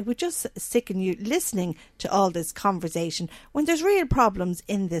says it would just sicken you listening to all this conversation when there's real problems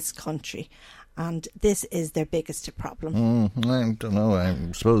in this country. And this is their biggest problem. I don't know. I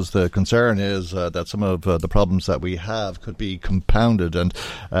suppose the concern is that some of the problems that we have could be compounded, and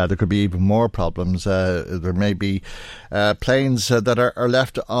there could be even more problems. There may be planes that are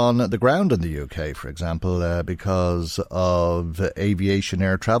left on the ground in the UK, for example, because of aviation,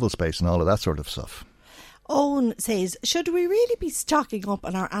 air travel space and all of that sort of stuff. Owen says, should we really be stocking up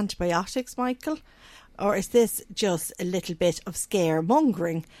on our antibiotics, Michael? Or is this just a little bit of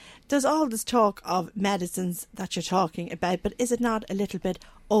scaremongering? Does all this talk of medicines that you're talking about, but is it not a little bit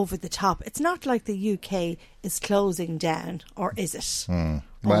over the top? It's not like the UK is closing down, or is it? Well,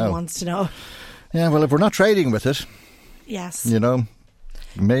 Owen wants to know. Yeah, well, if we're not trading with it, yes, you know,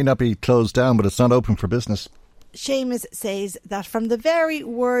 it may not be closed down, but it's not open for business. Seamus says that from the very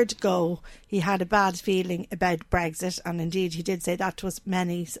word go, he had a bad feeling about Brexit, and indeed he did say that to us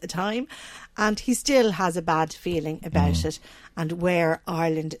many a time, and he still has a bad feeling about it and where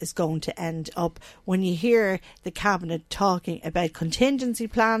Ireland is going to end up. When you hear the Cabinet talking about contingency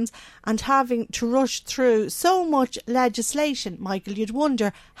plans and having to rush through so much legislation, Michael, you'd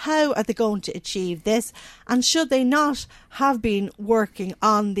wonder, how are they going to achieve this? And should they not have been working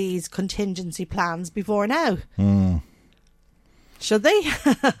on these contingency plans before now? Should they?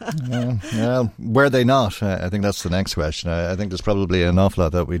 Well, were they not? I think that's the next question. I think there's probably an awful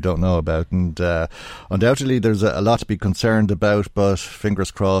lot that we don't know about, and undoubtedly there's a lot to be concerned about, but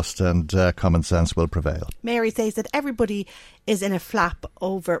fingers crossed and common sense will prevail. Mary says that everybody is in a flap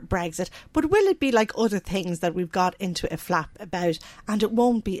over Brexit, but will it be like other things that we've got into a flap about, and it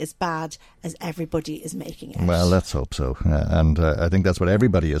won't be as bad as everybody is making it? Well, let's hope so. And I think that's what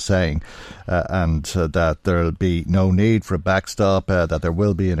everybody is saying, and that there'll be no need for a backstop, that there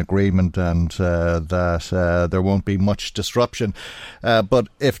will be an agreement, and that there won't be much disruption. But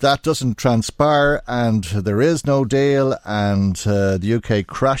if that doesn't transpire and there is no deal, and the UK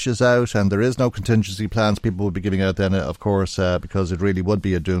crashes out and there is no contingency plans people will be giving out then, of course, because it really would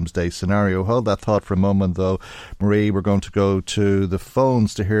be a doomsday scenario. Hold that thought for a moment, though, Marie. We're going to go to the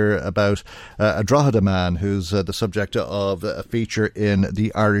phones to hear about a Drogheda man who's the subject of a feature in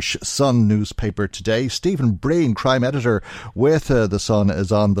the Irish Sun newspaper today. Stephen Breen, crime editor with the Sun,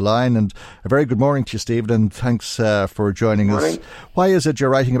 is on the line. And a very good morning to you, Stephen, and thanks for joining us. Why is it you're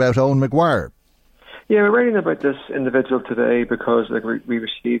writing about Owen Maguire? Yeah, we're writing about this individual today because we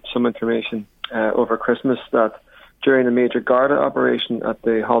received some information over Christmas that during a major Garda operation at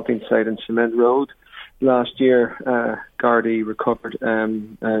the halting site in Cement Road last year, Gardaí recovered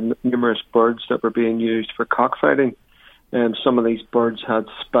numerous birds that were being used for cockfighting. Some of these birds had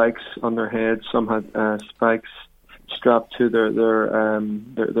spikes on their heads, some had spikes strapped to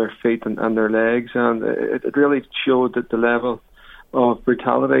their feet and their legs, and it really showed that the level of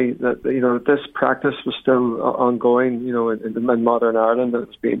brutality that this practice was still ongoing, in modern Ireland, that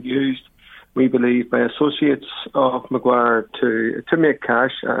was being used, we believe, by associates of Maguire to make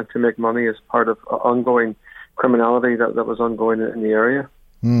cash and to make money as part of ongoing criminality that was ongoing in the area.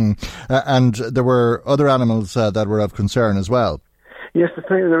 And there were other animals that were of concern as well. Yes,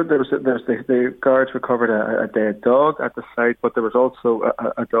 the guards recovered a dead dog at the site, but there was also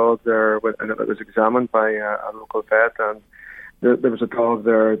a dog there that was examined by a local vet, and there was a dog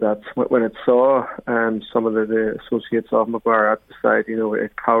there that, when it saw some of the associates of Maguire at the site,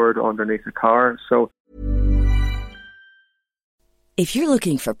 it cowered underneath a car. So, if you're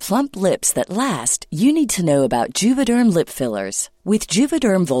looking for plump lips that last, you need to know about Juvederm lip fillers. With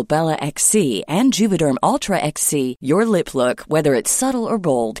Juvederm Volbella XC and Juvederm Ultra XC, your lip look, whether it's subtle or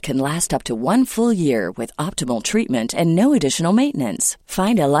bold, can last up to 1 full year with optimal treatment and no additional maintenance.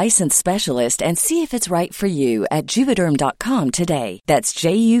 Find a licensed specialist and see if it's right for you at Juvederm.com today. That's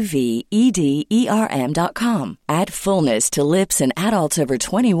JUVEDERM.com. Add fullness to lips in adults over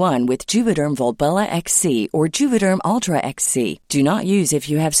 21 with Juvederm Volbella XC or Juvederm Ultra XC. Do not use if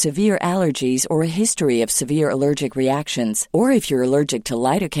you have severe allergies or a history of severe allergic reactions, or if you're allergic to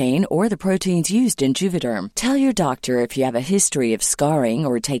lidocaine or the proteins used in Juvederm. Tell your doctor if you have a history of scarring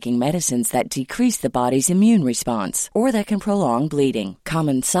or taking medicines that decrease the body's immune response or that can prolong bleeding.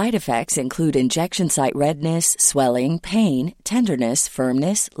 Common side effects include injection site redness, swelling, pain, tenderness,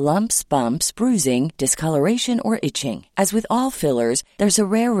 firmness, lumps, bumps, bruising, discoloration, or itching. As with all fillers, there's a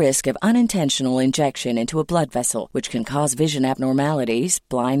rare risk of unintentional injection into a blood vessel, which can cause vision abnormalities,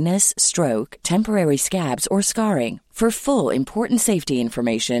 blindness, stroke, temporary scabs, or scarring. For full, important safety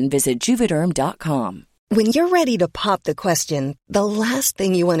information, visit Juvederm.com. When you're ready to pop the question, the last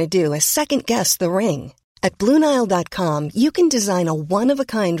thing you want to do is second-guess the ring. At BlueNile.com, you can design a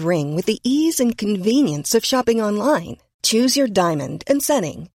one-of-a-kind ring with the ease and convenience of shopping online. Choose your diamond and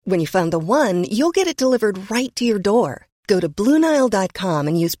setting. When you find the one, you'll get it delivered right to your door. Go to BlueNile.com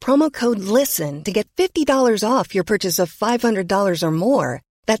and use promo code LISTEN to get $50 off your purchase of $500 or more.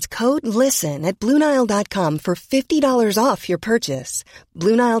 That's code LISTEN at BlueNile.com for $50 off your purchase.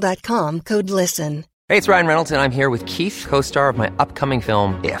 BlueNile.com, code LISTEN. Hey, it's Ryan Reynolds, and I'm here with Keith, co-star of my upcoming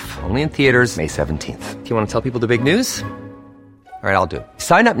film, If, only in theaters May 17th. Do you want to tell people the big news? All right, I'll do it.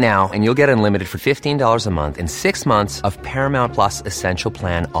 Sign up now and you'll get unlimited for $15 a month and 6 months of Paramount Plus Essential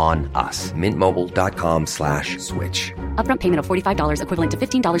Plan on us. MintMobile.com/switch. Upfront payment of $45 equivalent to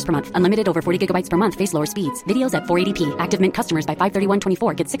 $15 per month. Unlimited over 40 gigabytes per month. Face lower speeds. Videos at 480p. Active Mint customers by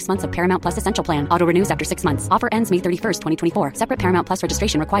 531.24 get 6 months of Paramount Plus Essential Plan. Auto renews after 6 months. Offer ends May 31st, 2024. Separate Paramount Plus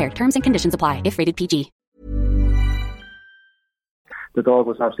registration required. Terms and conditions apply if rated PG. The dog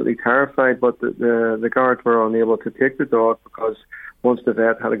was absolutely terrified, but the guards were unable to take the dog because once the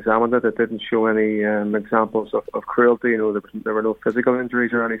vet had examined it, it didn't show any examples of cruelty. You know, there were no physical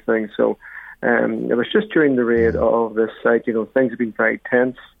injuries or anything. So it was just during the raid of this site. You know, things have been very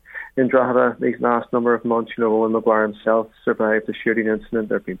tense in Drogheda these last number of months. You know, Owen Maguire himself survived the shooting incident.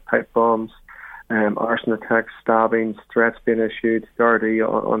 There have been pipe bombs, arson attacks, stabbings, threats being issued, Gardaí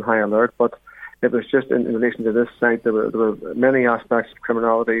on high alert. But it was just in relation to this site, there were many aspects of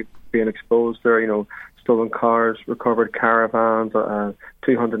criminality being exposed there. You know, stolen cars, recovered caravans,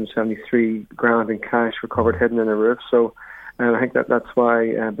 273 grand in cash recovered hidden in a roof. So I think that's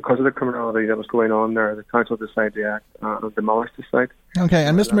why, because of the criminality that was going on there, the council decided to act and demolish the site. Okay,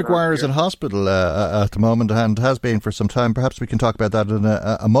 and Mr. Maguire is in hospital at the moment and has been for some time. Perhaps we can talk about that in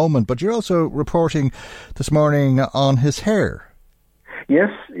a moment. But you're also reporting this morning on his hair.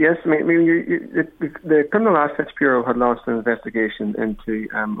 Yes. I mean, the Criminal Assets Bureau had launched an investigation into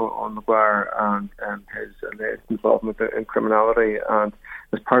Owen Maguire and his alleged involvement in criminality. And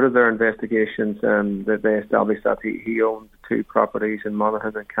as part of their investigations, they established that he owned 2 properties in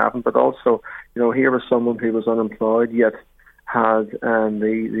Monaghan and Cavan. But also, you know, here was someone who was unemployed yet had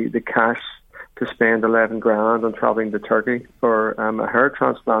the cash to spend 11 grand on travelling to Turkey for a hair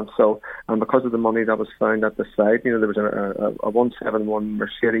transplant. So, because of the money that was found at the site, you know, there was a 171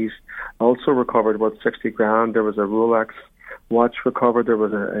 Mercedes also recovered worth 60 grand. There was a Rolex watch recovered. There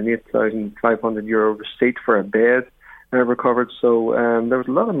was an €8,500 receipt for a bed recovered. So there was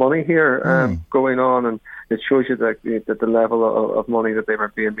a lot of money here going on, and it shows you that the level of money that they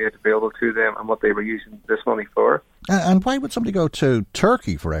were being made available to them and what they were using this money for. And why would somebody go to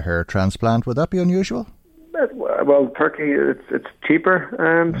Turkey for a hair transplant? Would that be unusual? Well, Turkey, it's cheaper,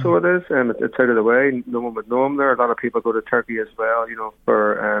 so it is. It's out of the way. No one would know them there. A lot of people go to Turkey as well, you know,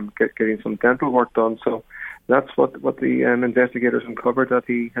 for getting some dental work done. So that's what the investigators uncovered, that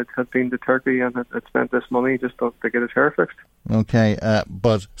he had been to Turkey and had spent this money just to get his hair fixed. Okay,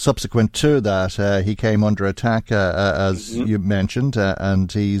 but subsequent to that, he came under attack, as you mentioned,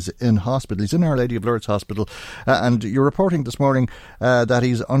 and he's in hospital. He's in Our Lady of Lourdes Hospital, and you're reporting this morning that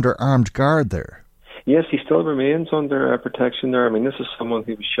he's under armed guard there. Yes, he still remains under protection there. I mean, this is someone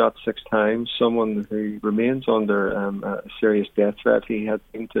who was shot 6 times, someone who remains under a serious death threat. He had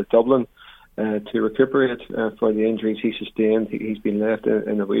been to Dublin to recuperate for the injuries he sustained. He's been left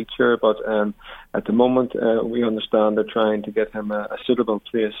in a wheelchair, but at the moment we understand they're trying to get him a suitable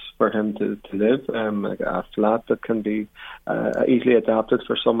place for him to live, a flat that can be easily adapted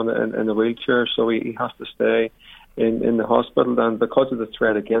for someone in a wheelchair. So he has to stay in the hospital, and because of the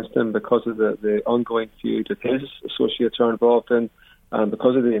threat against him, because of the ongoing feud that his associates are involved in, and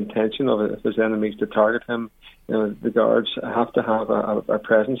because of the intention of his enemies to target him, you know, the guards have to have a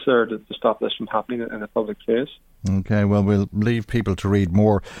presence there to stop this from happening in a public place. Okay, well, we'll leave people to read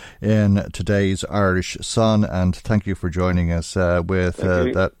more in today's Irish Sun, and thank you for joining us with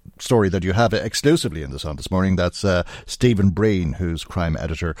that story that you have exclusively in the Sun this morning. That's Stephen Breen, who's crime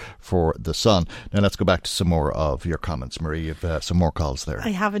editor for the Sun. Now let's go back to some more of your comments, Marie. You've some more calls there.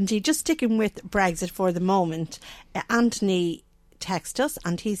 I have indeed. Just sticking with Brexit for the moment, Anthony text us,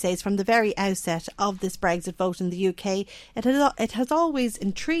 and he says, from the very outset of this Brexit vote in the UK, it has always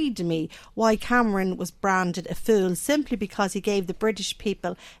intrigued me why Cameron was branded a fool simply because he gave the British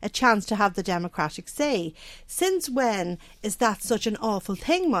people a chance to have the democratic say. Since when is that such an awful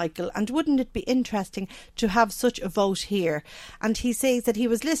thing, Michael? And wouldn't it be interesting to have such a vote here? And he says that he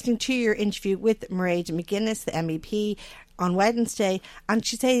was listening to your interview with Mairead McGuinness, the MEP, on Wednesday, and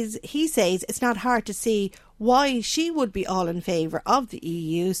he says it's not hard to see why she would be all in favour of the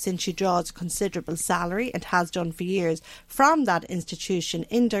EU, since she draws a considerable salary and has done for years from that institution,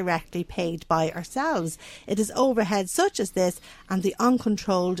 indirectly paid by ourselves. It is overhead such as this and the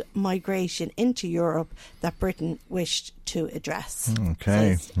uncontrolled migration into Europe that Britain wished to address.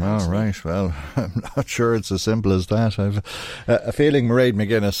 Okay, all right. Well, I'm not sure it's as simple as that. I've a feeling Mairead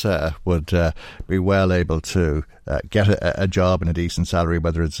McGuinness would be well able to get a job and a decent salary,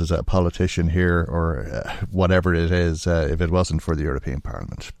 whether it's as a politician here or whatever it is, if it wasn't for the European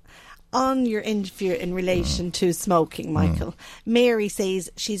Parliament. On your interview in relation to smoking, Michael, Mary says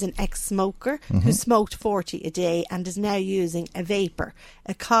she's an ex-smoker who smoked 40 a day and is now using a vapour.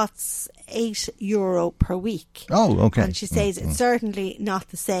 It costs €8 per week. Oh, okay. And she says it's certainly not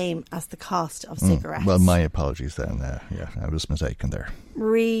the same as the cost of cigarettes. Well, my apologies then. Yeah, I was mistaken there.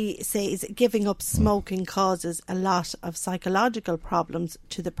 Marie says giving up smoking causes a lot of psychological problems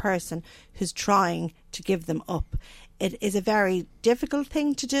to the person who's trying to give them up. It is a very difficult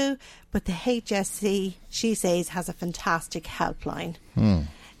thing to do, but the HSC, she says, has a fantastic helpline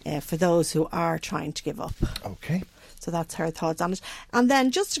for those who are trying to give up. Okay. So that's her thoughts on it. And then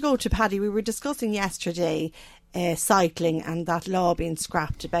just to go to Paddy, we were discussing yesterday cycling and that law being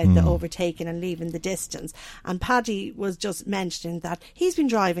scrapped about the overtaking and leaving the distance. And Paddy was just mentioning that he's been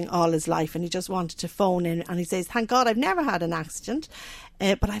driving all his life and he just wanted to phone in, and he says, thank God I've never had an accident,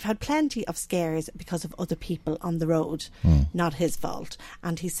 but I've had plenty of scares because of other people on the road, not his fault.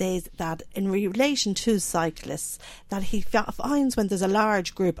 And he says that in relation to cyclists, that he finds when there's a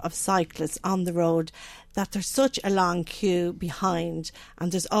large group of cyclists on the road that there's such a long queue behind,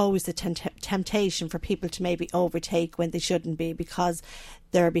 and there's always the temptation for people to maybe overtake when they shouldn't be because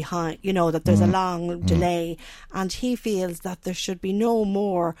they're behind, that there's a long delay. And he feels that there should be no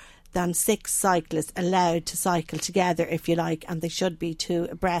more than 6 cyclists allowed to cycle together, if you like, and they should be 2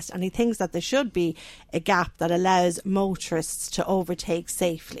 abreast. And he thinks that there should be a gap that allows motorists to overtake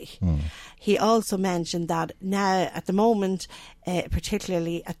safely. He also mentioned that now, at the moment,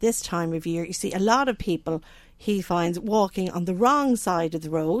 particularly at this time of year, you see a lot of people, he finds, walking on the wrong side of the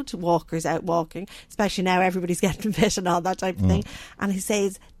road, walkers out walking, especially now everybody's getting fit and all that type of thing. And he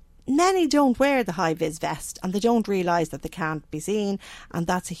says many don't wear the high-vis vest and they don't realise that they can't be seen, and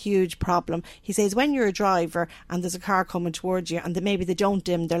that's a huge problem. He says when you're a driver and there's a car coming towards you and maybe they don't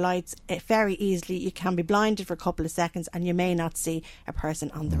dim their lights, very easily you can be blinded for a couple of seconds and you may not see a person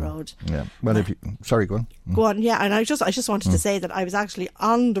on the road. Yeah. Well, sorry, go on. Go on, yeah. And I just wanted to say that I was actually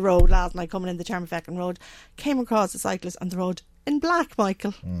on the road last night coming in the Termafeckin Road, came across a cyclist on the road in black,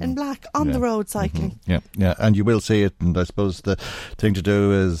 Michael, in black, on the road cycling. Yeah, and you will see it, and I suppose the thing to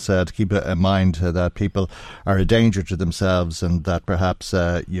do is to keep in mind that people are a danger to themselves, and that perhaps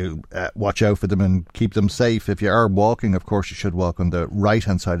you watch out for them and keep them safe. If you are walking, of course you should walk on the right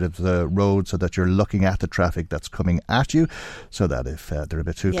hand side of the road so that you're looking at the traffic that's coming at you, so that if they're a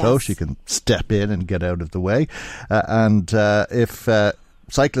bit too close you can step in and get out of the way. And if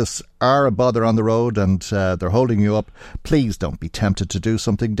cyclists are a bother on the road and they're holding you up, please don't be tempted to do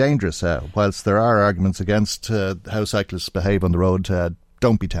something dangerous. Whilst there are arguments against how cyclists behave on the road,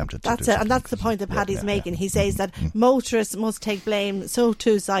 don't be tempted. That's it, and that's the point that Paddy's making. He says that motorists must take blame, so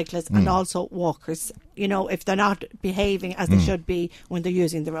too cyclists and also walkers, if they're not behaving as they should be when they're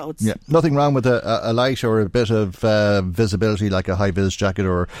using the roads. Yeah, nothing wrong with a light or a bit of visibility like a high-vis jacket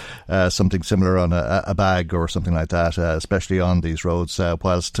or something similar on a bag or something like that, especially on these roads.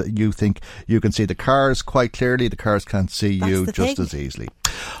 Whilst you think you can see the cars quite clearly, the cars can't see you just as easily.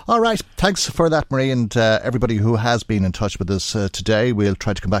 All right, thanks for that, Marie, and everybody who has been in touch with us today. We'll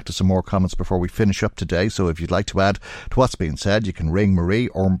try to come back to some more comments before we finish up today, so if you'd like to add to what's being said, you can ring Marie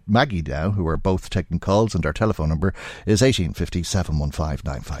or Maggie now, who are both taking calls, and our telephone number is 1850 715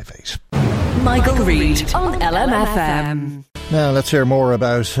 958. Michael Reid on LMFM. Now let's hear more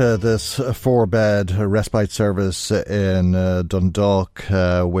about this 4-bed respite service in Dundalk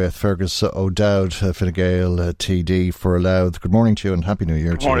with Fergus O'Dowd, Fine Gael TD for Louth. Good morning to you and Happy New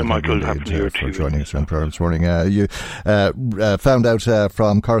Year to you. Good morning, Michael. Happy New Year to you. For joining us on the programme this morning. You found out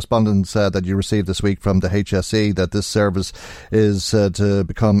from correspondence that you received this week from the HSE that this service is to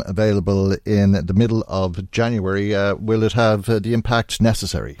become available in the middle of January. Will it have the impact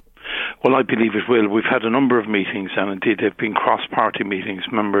necessary? Well, I believe it will. We've had a number of meetings, and indeed they've been cross-party meetings.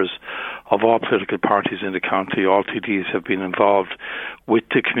 Members of all political parties in the county, all TDs have been involved with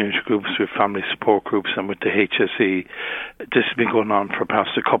the community groups, with family support groups, and with the HSE. This has been going on for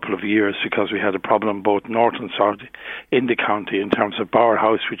past a couple of years because we had a problem both north and south in the county in terms of Bower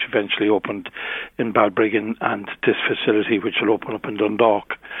House, which eventually opened in Balbriggan, and this facility which will open up in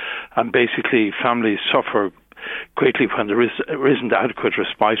Dundalk. And basically families suffer greatly when there isn't adequate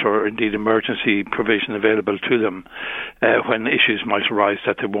respite or indeed emergency provision available to them when issues might arise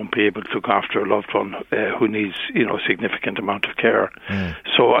that they won't be able to look after a loved one who needs a significant amount of care.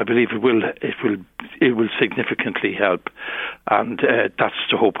 So I believe it will significantly help, and that's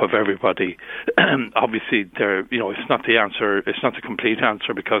the hope of everybody. Obviously it's not the answer, it's not the complete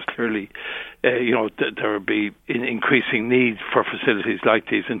answer, because clearly there will be increasing need for facilities like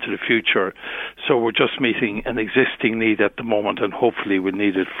these into the future. So we're just meeting an existing need at the moment, and hopefully we'll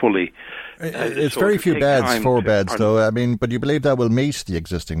need it fully. It's very few beds, 4 beds though. I mean, but you believe that will meet the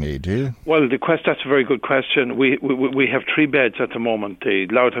existing need, do you? Well, that's a very good question. We have 3 beds at the moment. The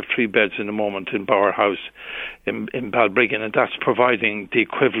Louth have 3 beds in the moment in Bower House in Balbriggan, and that's providing the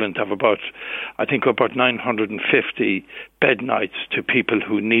equivalent of about 950 bed nights to people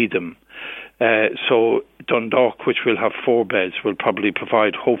who need them. So Dundalk, which will have 4 beds, will probably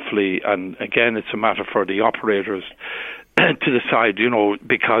provide, hopefully, and again, it's a matter for the operators to decide,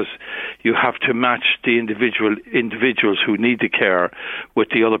 because you have to match the individuals who need the care with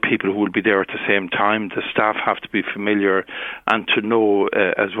the other people who will be there at the same time. The staff have to be familiar and to know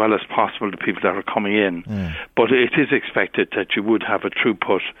as well as possible the people that are coming in. But it is expected that you would have a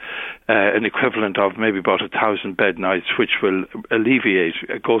throughput, an equivalent of maybe about 1,000 bed nights, which will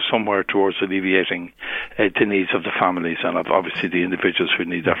go somewhere towards alleviating the needs of the families and of obviously the individuals who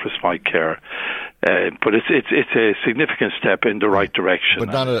need that respite care. But it's a significant step in the right direction.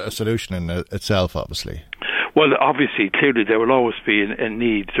 But not a solution in itself, obviously. Well, obviously, clearly there will always be a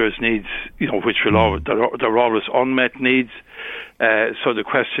need. There's needs, which will always, there are always unmet needs. So the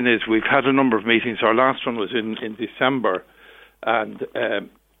question is, we've had a number of meetings. Our last one was in December, and it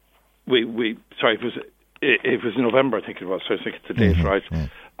was November, I think it was. So I think it's the date, right?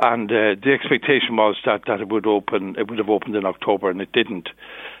 And the expectation was that it would open. It would have opened in October, and it didn't.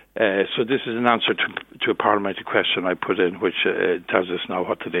 So this is an answer to a parliamentary question I put in, which tells us now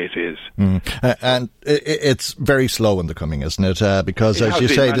what the date is. And it's very slow in the coming, isn't it? Because, as you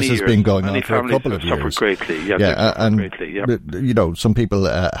say, this has been going on for a couple of years. Greatly, some people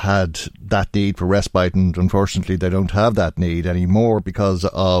had that need for respite, and unfortunately they don't have that need anymore because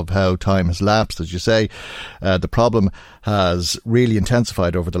of how time has lapsed. As you say, the problem has really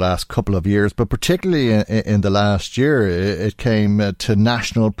intensified over the last couple of years, but particularly in the last year, it came to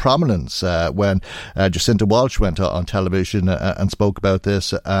national prominence when Jacinta Walsh went on television and spoke about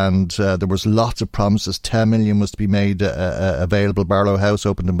this, and there was lots of promises. 10 million was to be made available. Barlow House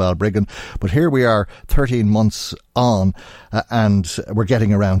opened in Balbriggan, but here we are 13 months on, and we're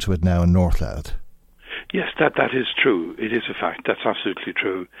getting around to it now in North Louth. Yes, that is true. It is a fact. That's absolutely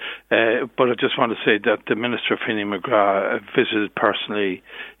true. But I just want to say that the Minister, Finney McGrath, visited personally.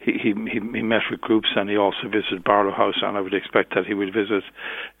 He met with groups, and he also visited Barlow House, and I would expect that he would visit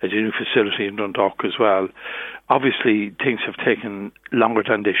a new facility in Dundalk as well. Obviously, things have taken longer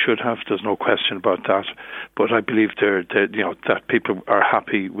than they should have. There's no question about that. But I believe that people are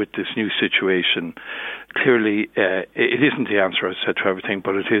happy with this new situation. Clearly, it isn't the answer, as I said, to everything,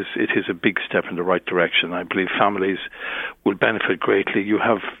 but it is a big step in the right direction. I believe families will benefit greatly. You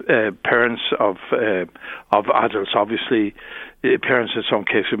have parents of adults, obviously. Parents in some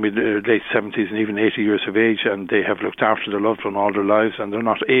cases in their late 70s and even 80 years of age, and they have looked after their loved one all their lives, and they're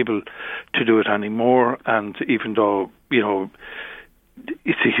not able to do it anymore. And even though,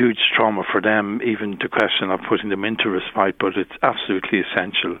 it's a huge trauma for them, even the question of putting them into respite, but it's absolutely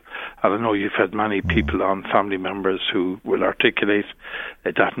essential. And I know you've had many people on, family members, who will articulate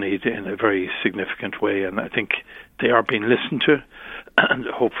that need in a very significant way, and I think they are being listened to, and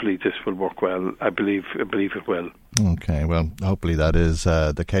hopefully this will work well. I believe it will. Okay, well, hopefully that is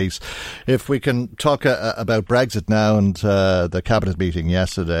the case. If we can talk about Brexit now, and the Cabinet meeting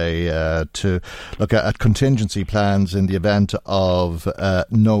yesterday to look at contingency plans in the event of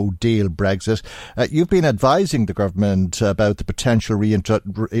no-deal Brexit. You've been advising the government about the potential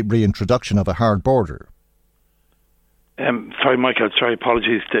reintroduction of a hard border. Sorry, Michael. Sorry,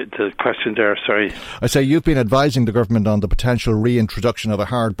 apologies. The question there. Sorry. I say you've been advising the government on the potential reintroduction of a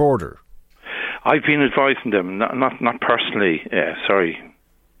hard border. I've been advising them, not personally. Sorry.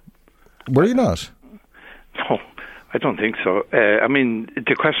 Were you not? No, I don't think so. I mean,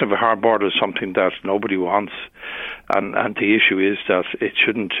 the question of a hard border is something that nobody wants, and the issue is that it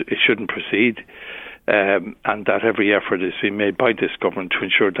shouldn't proceed, and that every effort is being made by this government to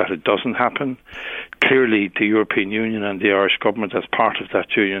ensure that it doesn't happen. Clearly, the European Union and the Irish government, as part of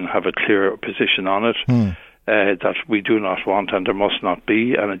that union, have a clear position on it. That we do not want and there must not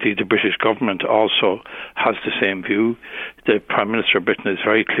be, and indeed the British government also has the same view. The Prime Minister of Britain is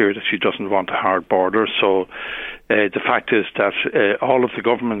very clear that she doesn't want a hard border, so the fact is that all of the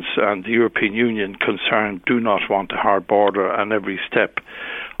governments and the European Union concerned do not want a hard border, and every step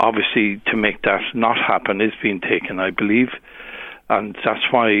obviously to make that not happen is being taken, I believe. And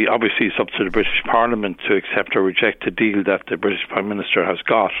that's why obviously it's up to the British Parliament to accept or reject the deal that the British Prime Minister has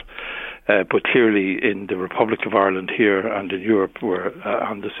got. But clearly in the Republic of Ireland here and in Europe, we're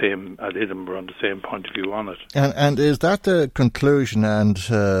at Edinburgh on the same point of view on it. And is that the conclusion and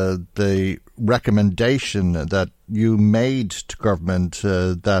the recommendation that you made to government,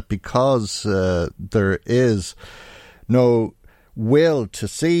 that because there is no will to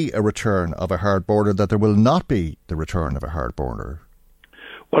see a return of a hard border, that there will not be the return of a hard border?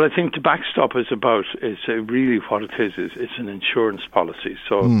 Well, I think the backstop is really what it is. It's an insurance policy.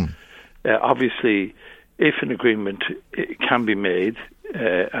 So obviously, if an agreement can be made,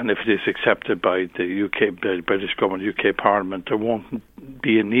 and if it is accepted by the British government, UK Parliament, there won't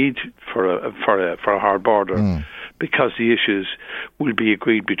be a need for a hard border because the issues will be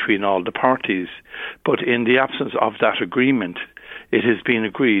agreed between all the parties. But in the absence of that agreement, it has been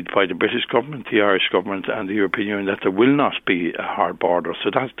agreed by the British government, the Irish government and the European Union that there will not be a hard border. So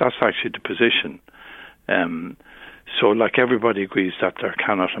that's actually the position. So like everybody agrees that there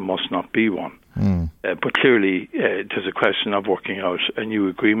cannot and must not be one. But clearly there's a question of working out a new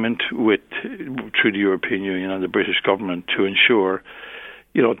agreement through the European Union and the British government to ensure,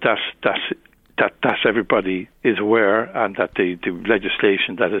 that everybody is aware and that the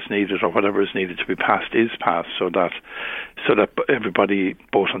legislation that is needed or whatever is needed to be passed is passed, so that everybody,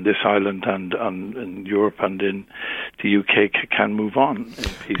 both on this island and in Europe and in the UK, can move on in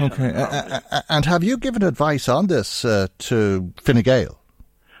peace. Okay, and have you given advice on this to Fine Gael?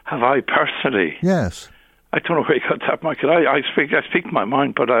 Have I personally? Yes. I don't know where you got that, Michael. I speak my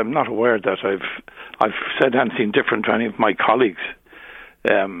mind, but I'm not aware that I've said anything different to any of my colleagues.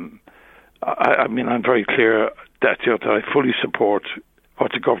 I mean, I'm very clear that I fully support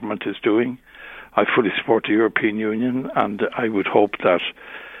what the government is doing. I fully support the European Union, and I would hope that,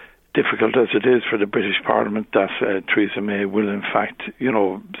 difficult as it is for the British Parliament, that Theresa May will in fact,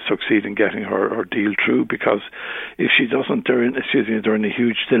 succeed in getting her deal through, because if she doesn't, they're in a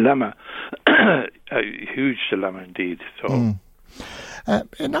huge dilemma. A huge dilemma indeed. So.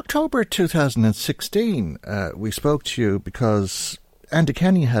 In October 2016, we spoke to you because Enda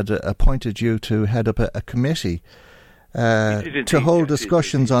Kenny had appointed you to head up a committee to hold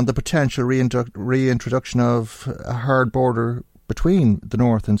discussions on the potential reintroduction of a hard border between the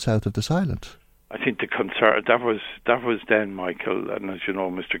north and south of this island. I think the concern that was then, Michael, and as you know,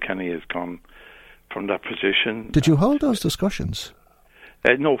 Mr. Kenny has gone from that position. Did you hold those discussions?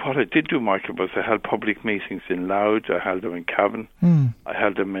 No, what I did do, Michael, was I held public meetings in Louth, I held them in Cavan, I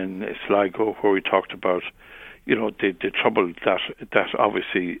held them in Sligo, where we talked about the trouble that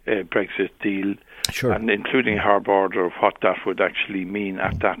obviously Brexit deal, and including a hard border, what that would actually mean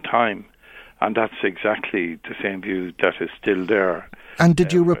at that time. And that's exactly the same view that is still there. And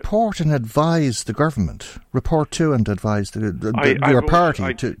did you report and advise the government? Report to and advise your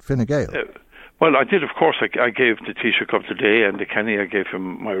party to Fine Gael? Well, I did, of course. I gave the Taoiseach of the day and the Kenny, I gave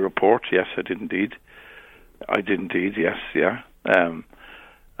him my report. Yes, I did indeed. Yes, yeah.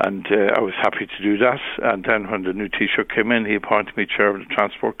 And I was happy to do that. And then when the new Taoiseach came in, he appointed me chair of the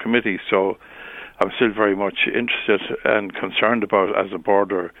Transport Committee. So I'm still very much interested and concerned about, as a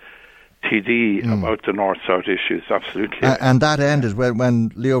border TD, about the north-south issues, absolutely. And that ended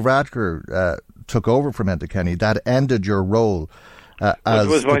when Leo Varadkar took over from Enda Kenny. That ended your role as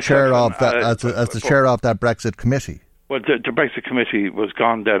the chair of that Brexit committee. Well, the Brexit committee was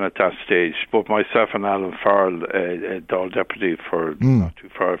gone then at that stage. Both myself and Alan Farrell, Dáil deputy for not too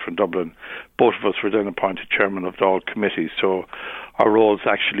far from Dublin, both of us were then appointed chairman of the Dáil committee. So our roles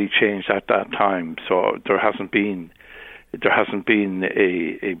actually changed at that time. So there hasn't been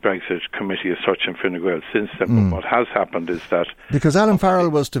a Brexit committee as such in Fine Gael since then. But what has happened is that, because Alan Farrell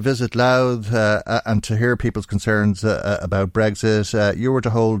was to visit Louth and to hear people's concerns about Brexit, you were to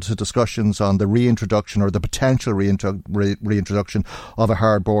hold discussions on the reintroduction or the potential reintroduction of a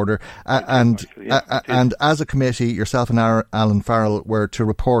hard border, and as a committee, yourself and Alan Farrell were to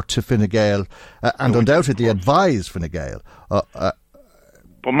report to Fine Gael and undoubtedly advise Fine Gael.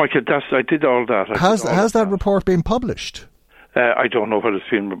 But Michael, I did all that. Has that report been published? I don't know whether it's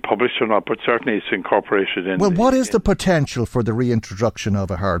been published or not, but certainly it's incorporated in. Well, what is the potential for the reintroduction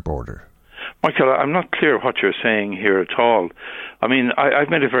of a hard border? Michael, I'm not clear what you're saying here at all. I mean, I've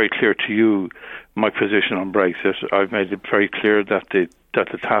made it very clear to you my position on Brexit. I've made it very clear that the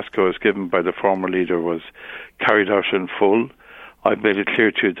task I was given by the former leader was carried out in full. I've made it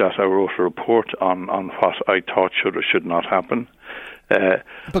clear to you that I wrote a report on what I thought should or should not happen.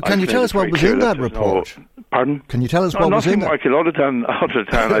 But can you tell us what was in that report? Pardon? Can you tell us what was in that? Michael, other than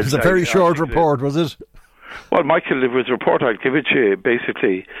it was a very short report, was it? Well, Michael, it was a report. I'll give it to you.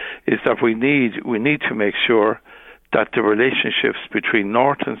 Basically, is that we need to make sure that the relationships between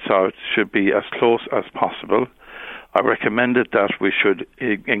North and South should be as close as possible. I recommended that we should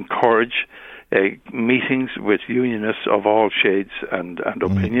encourage meetings with unionists of all shades and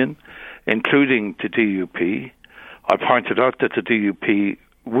opinion, including the DUP. I pointed out that the DUP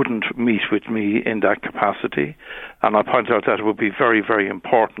wouldn't meet with me in that capacity, and I pointed out that it would be very, very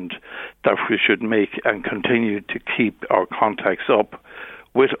important that we should make and continue to keep our contacts up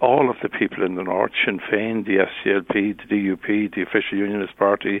with all of the people in the North, Sinn Féin, the SDLP, the DUP, the Official Unionist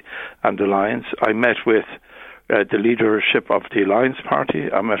Party and the Alliance. I met with the leadership of the Alliance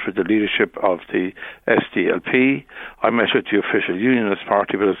Party. I met with the leadership of the SDLP. I met with the Official Unionist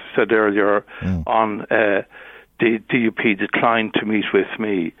Party, but as I said earlier on, the DUP declined to meet with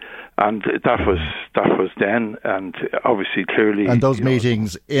me, and that was then, and obviously clearly. And those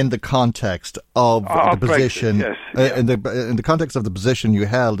meetings in the context of the position, Brexit, yes, in the context of the position you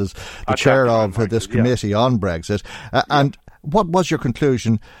held as the chair of this committee on Brexit, and what was your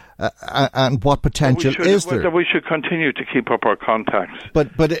conclusion? And what potential is there? That we should continue to keep up our contacts.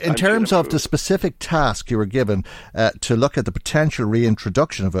 But in terms of the specific task you were given to look at the potential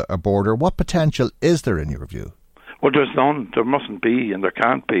reintroduction of a border, what potential is there in your view? Well, there's none. There mustn't be, and there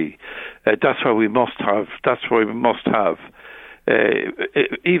can't be. That's why we must have.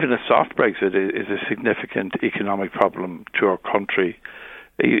 Even a soft Brexit is a significant economic problem to our country.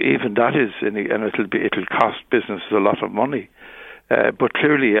 Even that is, and it'll cost businesses a lot of money. But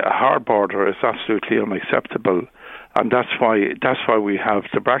clearly, a hard border is absolutely unacceptable, and that's why we have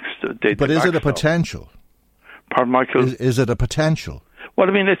the Brexit. But is it a potential? Pardon, Michael? Is it a potential? Well,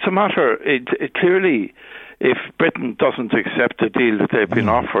 I mean, it's a matter. It clearly, if Britain doesn't accept the deal that they've been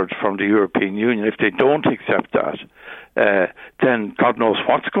offered from the European Union, if they don't accept that, then God knows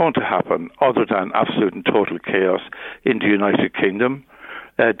what's going to happen, other than absolute and total chaos in the United Kingdom.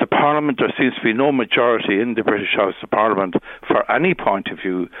 The Parliament, there seems to be no majority in the British House of Parliament for any point of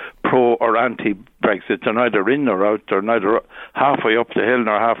view, pro or anti-Brexit. They're neither in nor out. They're neither halfway up the hill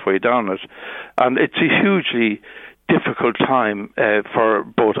nor halfway down it. And it's a hugely difficult time for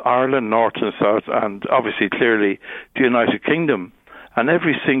both Ireland, North and South, and obviously clearly the United Kingdom. And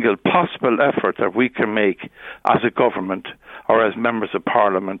every single possible effort that we can make as a government or as members of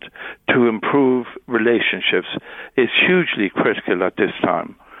Parliament to improve relationships is hugely critical at this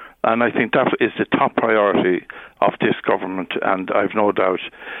time. And I think that is the top priority of this government. And I've no doubt,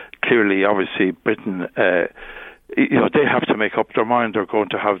 clearly, obviously, Britain, they have to make up their mind. They're going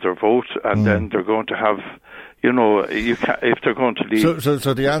to have their vote, and then they're going to have, if they're going to leave.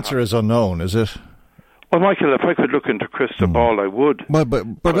 So the answer is unknown, is it? Well, Michael, if I could look into crystal ball, I would. Well, but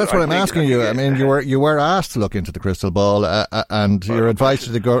that's what I'm asking you. I mean, you were asked to look into the crystal ball, and your advice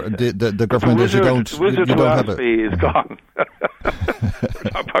to the government is you don't have it. Is gone.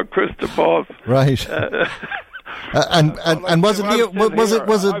 About crystal balls, right? And was it Leo? Was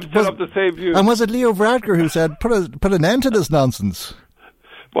it Leo Varadkar who said put an end to this nonsense?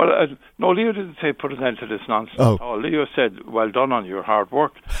 Well, no, Leo didn't say put an end to this nonsense at all. Leo said, well done on your hard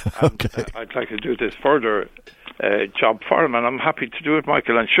work. And, okay. I'd like to do this further job for him, and I'm happy to do it,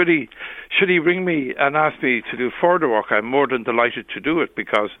 Michael. And should he ring me and ask me to do further work, I'm more than delighted to do it,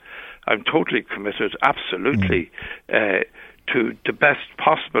 because I'm totally committed, absolutely, to the best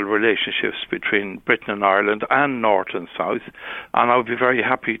possible relationships between Britain and Ireland and North and South. And I would be very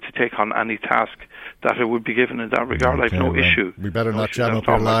happy to take on any task that it would be given in that regard. Okay, I have no issue. We better not jam up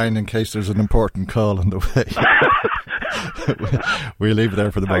your line in case there's an important call on the way. We'll leave it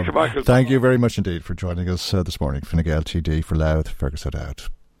there for the moment. Thank you very much indeed for joining us this morning. Fine Gael TD for Louth, Fergus out.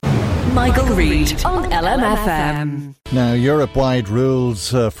 Michael Reid on LMFM. Now, Europe-wide rules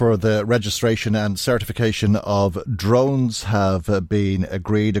for the registration and certification of drones have been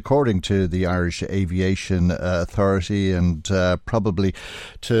agreed, according to the Irish Aviation Authority, and probably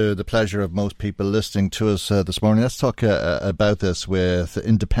to the pleasure of most people listening to us this morning. Let's talk about this with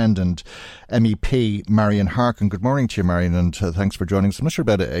independent MEP Marion Harkin. Good morning to you, Marion, and thanks for joining us. I'm not sure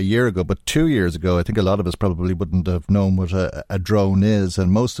about a year ago, but 2 years ago, I think a lot of us probably wouldn't have known what a drone is,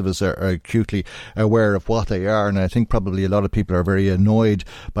 and most of us are acutely aware of what they are, and I think probably a lot of people are very annoyed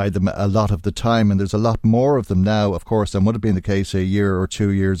by them a lot of the time, and there's a lot more of them now, of course, than would have been the case a year or 2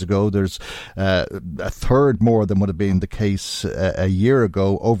 years ago. There's a third more than would have been the case a year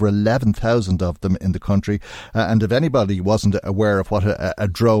ago, over 11,000 of them in the country, and if anybody wasn't aware of what a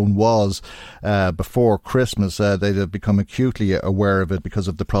drone was before Christmas, they'd have become acutely aware of it because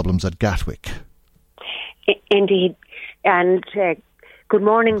of the problems at Gatwick. Indeed, and good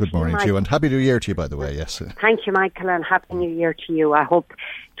morning. Good morning to you, and Happy New Year to you, by the way. Yes. Thank you, Michael, and Happy New Year to you. I hope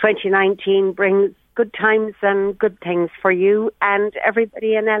 2019 brings good times and good things for you and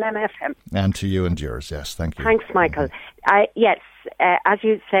everybody in LMFM. And to you and yours, yes. Thank you. Thanks, Michael. Yes, as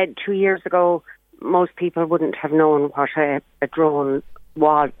you said 2 years ago, most people wouldn't have known what a drone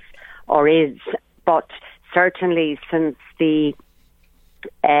was or is, but certainly since the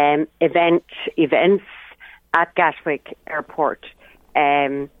events at Gatwick Airport,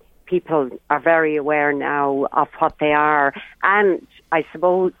 people are very aware now of what they are. And I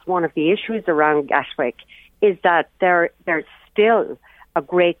suppose one of the issues around Gatwick is that there's still a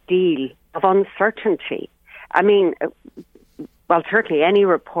great deal of uncertainty. I mean, well, certainly any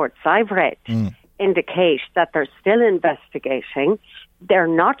reports I've read indicate that they're still investigating. They're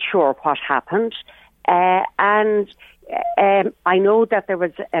not sure what happened. And I know that there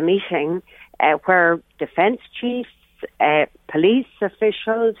was a meeting where defence chiefs, police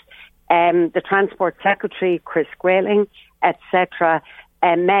officials, the Transport Secretary, Chris Grayling, etc.,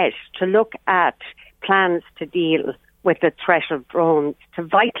 met to look at plans to deal with the threat of drones to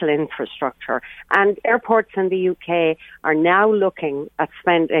vital infrastructure. And airports in the UK are now looking at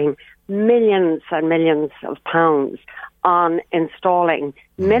spending millions and millions of pounds on installing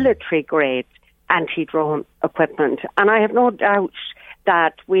military-grade anti-drone equipment. And I have no doubt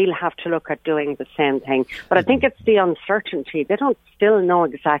that we'll have to look at doing the same thing. But I think it's the uncertainty. They don't still know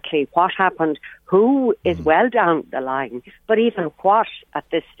exactly what happened, who is well down the line, but even what at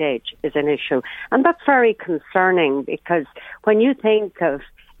this stage is an issue. And that's very concerning, because when you think of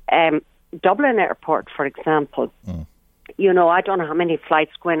Dublin Airport, for example, you know, I don't know how many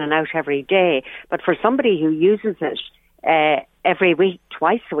flights go in and out every day, but for somebody who uses it every week,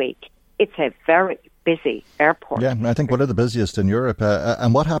 twice a week, it's a very busy airport. Yeah, I think one of the busiest in Europe.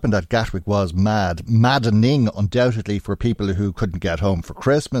 And what happened at Gatwick was maddening, undoubtedly, for people who couldn't get home for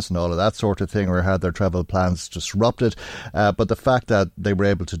Christmas and all of that sort of thing, or had their travel plans disrupted. But the fact that they were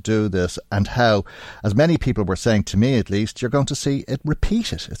able to do this, and how, as many people were saying to me at least, you're going to see it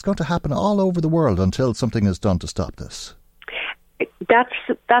repeated. It's going to happen all over the world until something is done to stop this.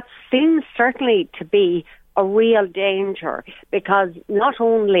 That seems certainly to be a real danger, because not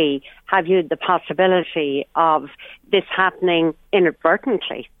only have you the possibility of this happening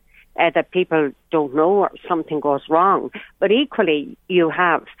inadvertently, that people don't know or something goes wrong, but equally you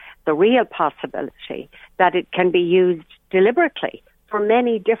have the real possibility that it can be used deliberately for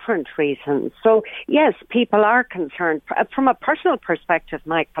many different reasons. So yes, people are concerned. From a personal perspective,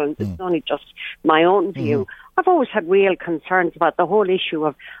 Michael, and this is only just my own view, I've always had real concerns about the whole issue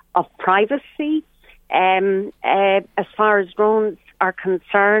of privacy. As far as drones are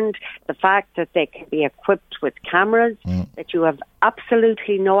concerned, the fact that they can be equipped with cameras, that you have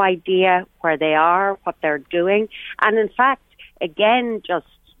absolutely no idea where they are, what they're doing. And in fact, again, just,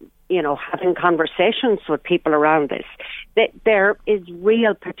 you know, having conversations with people around this, that there is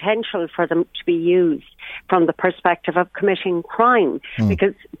real potential for them to be used from the perspective of committing crime.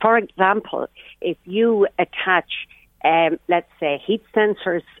 Because, for example, if you attach let's say heat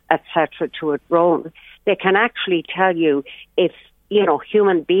sensors, etc., to a drone, they can actually tell you if, you know,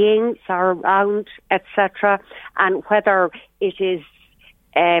 human beings are around, etc., and whether it is,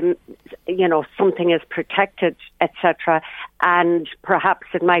 you know, something is protected, etc., and perhaps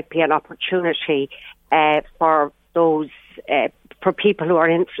it might be an opportunity for those for people who are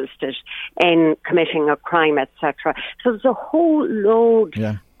interested in committing a crime, etc. So there's a whole load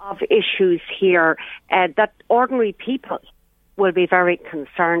of issues here that ordinary people will be very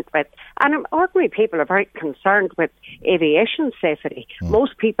concerned with. And ordinary people are very concerned with aviation safety.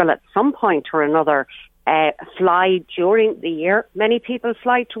 Most people at some point or another fly during the year. Many people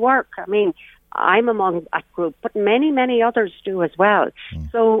fly to work. I mean, I'm among that group, but many, many others do as well.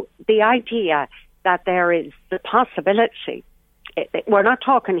 So the idea that there is the possibility, we're not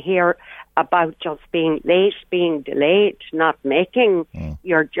talking here about just being late, being delayed, not making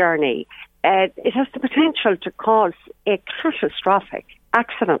your journey. It has the potential to cause a catastrophic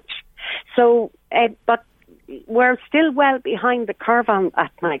accident. So, but we're still well behind the curve on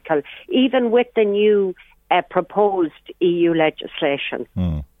that, Michael, even with the new proposed EU legislation.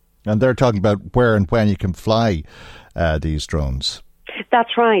 And they're talking about where and when you can fly these drones.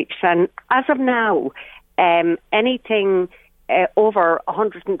 That's right. And as of now, anything over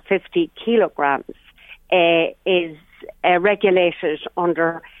 150 kilograms is regulated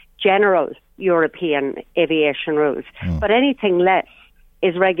under general European aviation rules. But anything less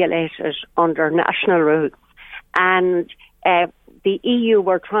is regulated under national rules. And the EU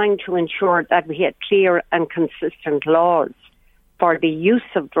were trying to ensure that we had clear and consistent laws for the use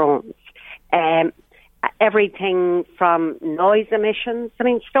of drones. Everything from noise emissions, I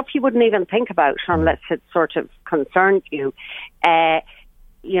mean, stuff you wouldn't even think about unless it sort of concerned you,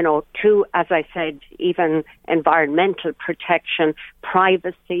 to, as I said, even environmental protection,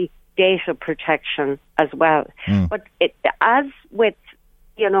 privacy, data protection as well. But as with,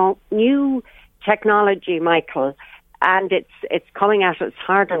 new technology, Michael, and it's coming at us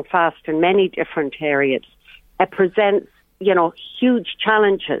hard and fast in many different areas, it presents, huge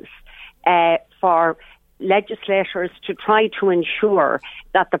challenges for legislators to try to ensure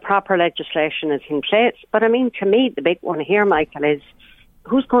that the proper legislation is in place. But I mean, to me, the big one here, Michael, is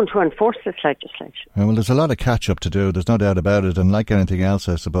who's going to enforce this legislation? Well, there's a lot of catch-up to do, there's no doubt about it, and like anything else,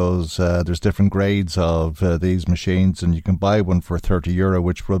 I suppose, there's different grades of these machines, and you can buy one for €30,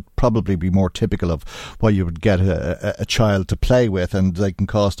 which would probably be more typical of what you would get a child to play with, and they can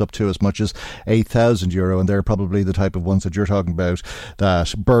cost up to as much as €8,000, and they're probably the type of ones that you're talking about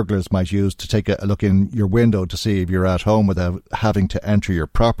that burglars might use to take a look in your window to see if you're at home without having to enter your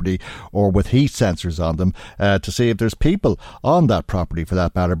property, or with heat sensors on them to see if there's people on that property, for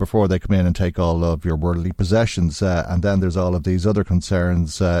that matter, before they come in and take all of your worldly possessions. And then there's all of these other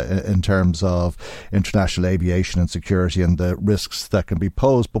concerns in terms of international aviation and security and the risks that can be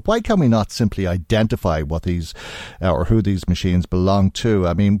posed. But why can we not simply identify what these or who these machines belong to?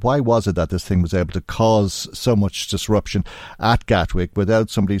 I mean, why was it that this thing was able to cause so much disruption at Gatwick without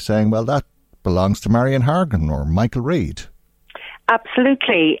somebody saying, well, that belongs to Marion Hargan or Michael Reid?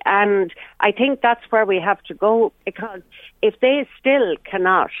 Absolutely, and I think that's where we have to go, because if they still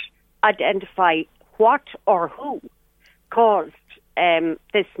cannot identify what or who caused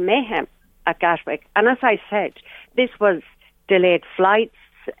this mayhem at Gatwick, and as I said, this was delayed flights,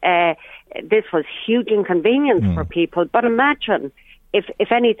 this was huge inconvenience for people, but imagine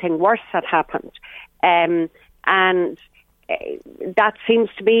if anything worse had happened, and that seems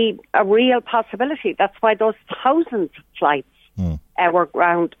to be a real possibility. That's why those thousands of flights were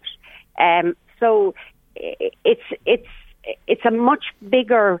grounded. So it's a much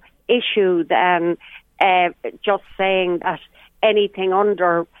bigger issue than just saying that anything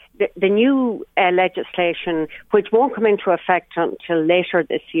under the new legislation, which won't come into effect until later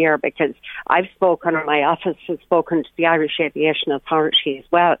this year, because I've spoken, or my office has spoken to the Irish Aviation Authority as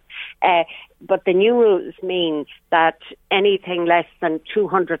well. But the new rules mean that anything less than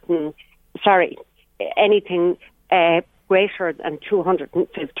anything greater than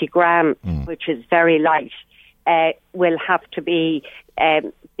 250 grams, which is very light, will have to be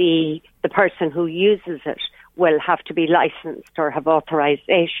the person who uses it will have to be licensed or have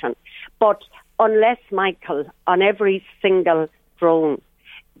authorization. But unless, Michael, on every single drone,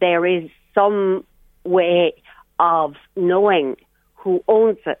 there is some way of knowing who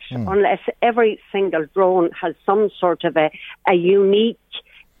owns it, unless every single drone has some sort of a unique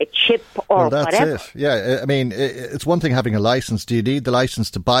chip or whatever. It. Yeah, I mean, it's one thing having a license. Do you need the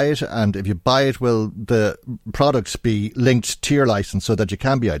license to buy it? And if you buy it, will the products be linked to your license so that you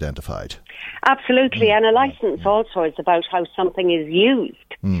can be identified? Absolutely, and a license also is about how something is used.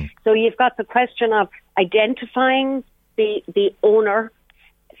 So you've got the question of identifying the owner.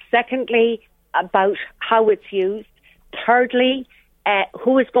 Secondly, about how it's used. Thirdly,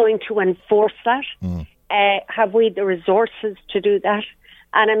 who is going to enforce that? Have we the resources to do that?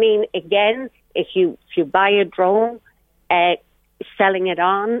 And I mean, again, if you buy a drone, selling it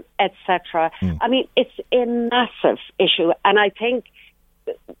on, etc. I mean, it's a massive issue, and I think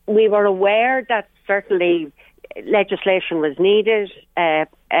we were aware that certainly legislation was needed,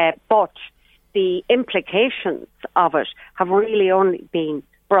 but the implications of it have really only been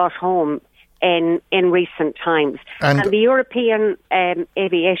brought home in recent times. And the European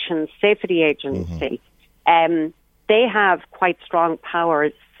Aviation Safety Agency, they have quite strong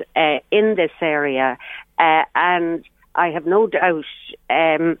powers in this area, and I have no doubt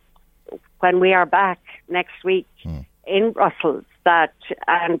when we are back next week in Brussels that,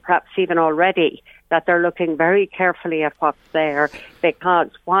 and perhaps even already, that they're looking very carefully at what's there, because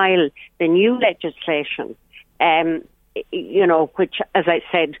while the new legislation, which, as I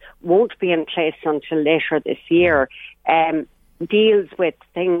said, won't be in place until later this year, deals with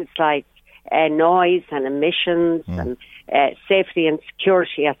things like noise and emissions and safety and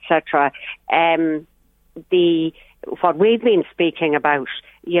security, etc. What we've been speaking about,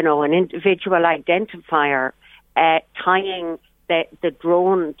 an individual identifier tying the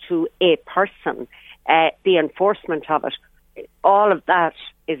drone to a person, the enforcement of it, all of that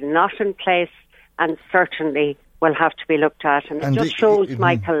is not in place and certainly will have to be looked at. And it just shows,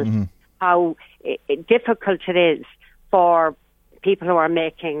 Michael, how difficult it is for people who are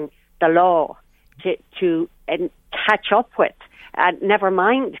making the law to catch up with, and never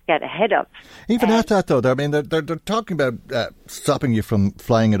mind get ahead of. Even at that, though, I mean, they're talking about stopping you from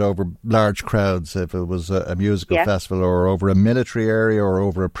flying it over large crowds if it was a musical festival, or over a military area, or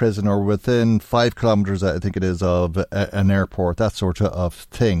over a prison, or within 5 kilometres, I think it is, of an airport, that sort of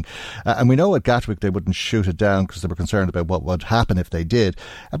thing. And we know at Gatwick they wouldn't shoot it down because they were concerned about what would happen if they did.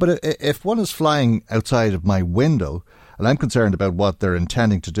 But if one is flying outside of my window and I'm concerned about what they're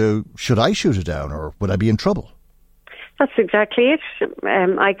intending to do, should I shoot it down, or would I be in trouble? That's exactly it,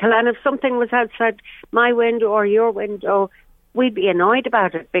 Michael. And if something was outside my window or your window, we'd be annoyed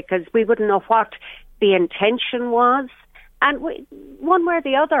about it because we wouldn't know what the intention was. And one way or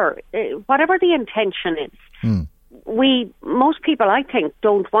the other, whatever the intention is, most people, I think,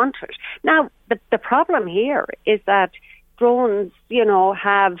 don't want it. Now, the problem here is that drones,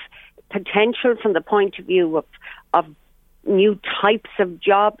 have potential from the point of view of new types of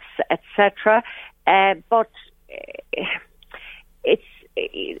jobs, etc. But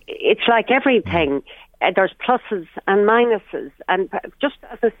it's like everything. There's pluses and minuses, and just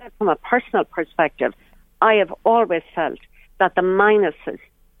as I said, from a personal perspective, I have always felt that the minuses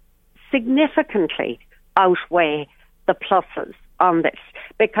significantly outweigh the pluses on this,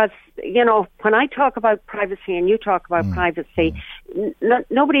 because when I talk about privacy and you talk about privacy,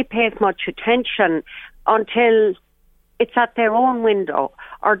 nobody pays much attention until it's at their own window,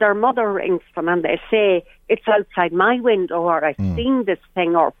 or their mother rings them and they say, it's outside my window, or I've seen this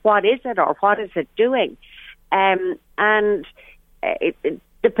thing, or what is it, or what is it doing? And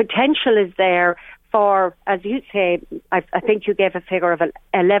the potential is there for, as you say, I think you gave a figure of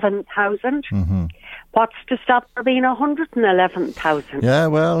 11,000. What's to stop there being 111,000? Yeah,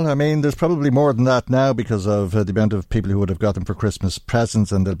 well, I mean, there's probably more than that now because of the amount of people who would have got them for Christmas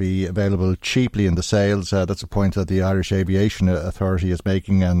presents, and they'll be available cheaply in the sales. That's a point that the Irish Aviation Authority is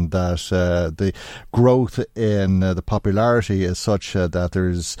making, and that the growth in the popularity is such that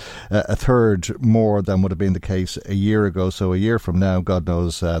there's a third more than would have been the case a year ago. So a year from now, God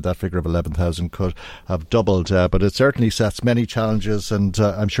knows, that figure of 11,000 could have doubled. But it certainly sets many challenges, and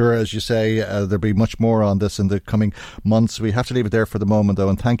I'm sure, as you say, there'll be much more on this in the coming months. We have to leave it there for the moment, though,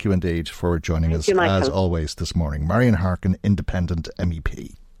 and thank you indeed for joining us, as always, this morning. Marion Harkin, Independent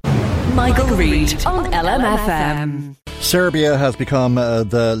MEP. Michael Reid on LMFM. Serbia has become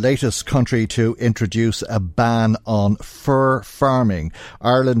the latest country to introduce a ban on fur farming.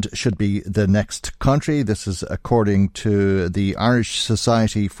 Ireland should be the next country. This is according to the Irish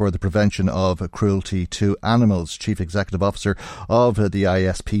Society for the Prevention of Cruelty to Animals. Chief Executive Officer of the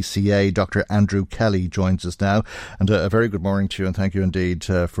ISPCA, Dr. Andrew Kelly, joins us now. And a very good morning to you, and thank you indeed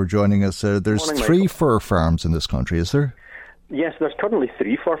for joining us. There's morning, 3 fur farms in this country, is there? Yes, there's currently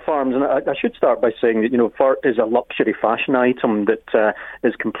 3 fur farms, and I should start by saying that, fur is a luxury fashion item that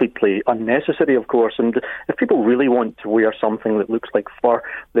is completely unnecessary, of course, and if people really want to wear something that looks like fur,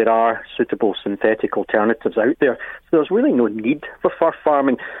 there are suitable synthetic alternatives out there, so there's really no need for fur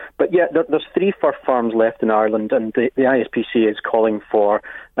farming. But yeah, there's 3 fur farms left in Ireland, and the ISPCA is calling for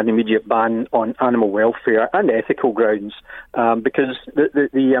an immediate ban on animal welfare and ethical grounds, because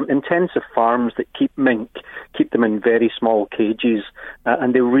the intensive farms that keep mink keep them in very small cages,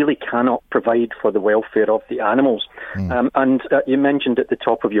 and they really cannot provide for the welfare of the animals. And you mentioned at the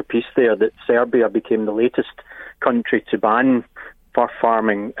top of your piece there that Serbia became the latest country to ban fur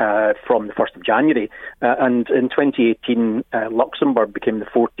farming from the 1st of January. And in 2018, Luxembourg became the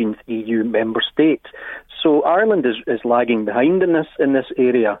 14th EU member state. So Ireland is lagging behind in this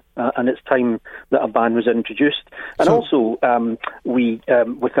area, and it's time that a ban was introduced. And also, we,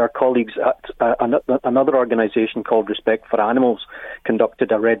 with our colleagues at another organisation called Respect for Animals,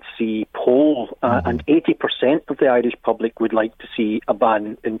 conducted a Red C poll, and 80% of the Irish public would like to see a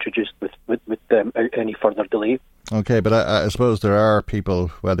ban introduced without any further delay. Okay, but I suppose there are people,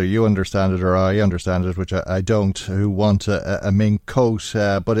 whether you understand it or I understand it, which I don't, who want a mink coat.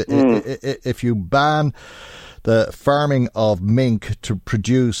 But if you ban the farming of mink to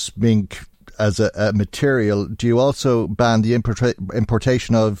produce mink as a material, do you also ban the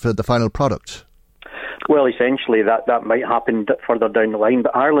importation of the final product? Well, essentially, that might happen further down the line.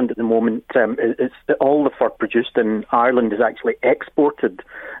 But Ireland at the moment, all the fur produced in Ireland is actually exported,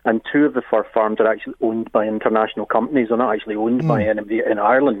 and 2 of the fur farms are actually owned by international companies. They're not actually owned by anybody in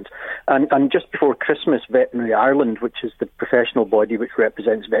Ireland. And just before Christmas, Veterinary Ireland, which is the professional body which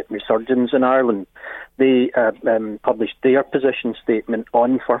represents veterinary surgeons in Ireland, they published their position statement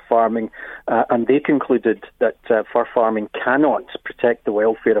on fur farming, and they concluded that fur farming cannot protect the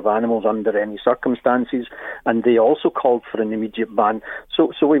welfare of animals under any circumstances, and they also called for an immediate ban.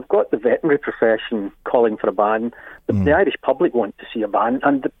 So we've got the veterinary profession calling for a ban. The Irish public want to see a ban,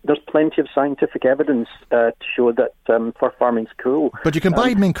 and there's plenty of scientific evidence to show that fur farming's cool. But you can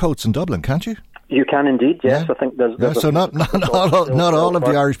buy mink coats in Dublin, can't you? You can indeed, yes. I think there's so not all of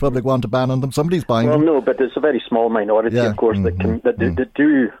the Irish public want to ban on them. Somebody's buying them. Well, no, but it's a very small minority, of course, that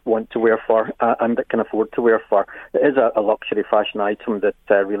do want to wear fur and that can afford to wear fur. It is a luxury fashion item that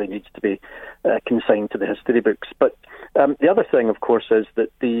really needs to be consigned to the history books. But the other thing, of course, is that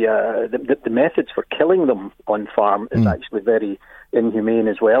the methods for killing them on farm is actually very inhumane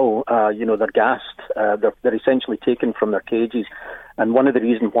as well. They're gassed. They're essentially taken from their cages. And one of the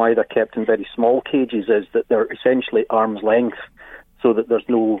reasons why they're kept in very small cages is that they're essentially arm's length, so that there's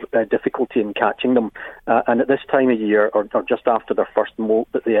no difficulty in catching them. And at this time of year, or just after their first molt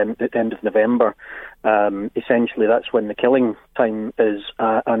at the end of November, essentially that's when the killing time is,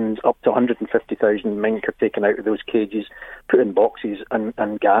 and up to 150,000 mink are taken out of those cages, put in boxes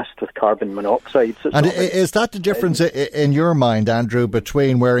and gassed with carbon monoxide. So and is that the difference in your mind, Andrew,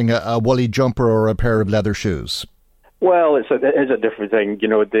 between wearing a woolly jumper or a pair of leather shoes? Well, it is a different thing.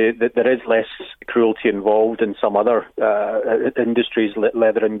 There is less cruelty involved in some other industries,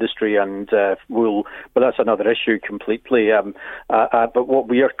 leather industry and wool, but that's another issue completely. But what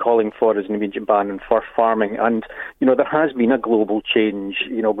we are calling for is an immediate ban on fur farming. And, there has been a global change.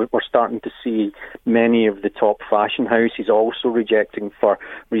 We're starting to see many of the top fashion houses also rejecting fur.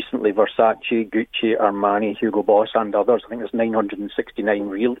 Recently, Versace, Gucci, Armani, Hugo Boss and others, I think there's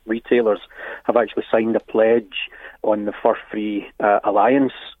 969 retailers have actually signed a pledge on the Fur Free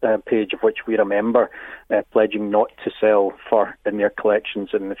Alliance page, of which we're a member, pledging not to sell fur in their collections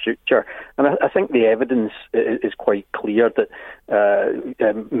in the future. And I think the evidence is quite clear that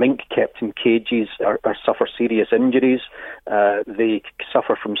mink kept in cages suffer serious injuries. They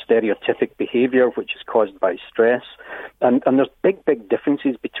suffer from stereotypic behaviour, which is caused by stress. And there's big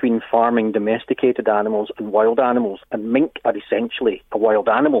differences between farming domesticated animals and wild animals. And mink are essentially a wild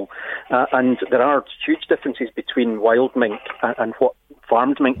animal. And there are huge differences between wild mink and what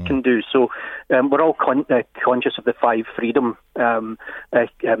farmed mink can do. So we're all conscious of the 5 freedom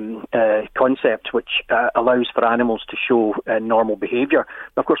concept, which allows for animals to show normal behaviour.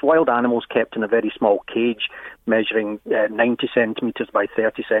 Of course, wild animals kept in a very small cage, measuring 90 centimetres by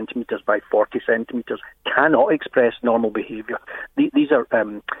 30 centimetres by 40 centimetres, cannot express normal behaviour. These are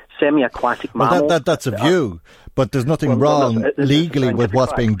semi-aquatic mammals. Well, that's a view, but there's nothing wrong legally with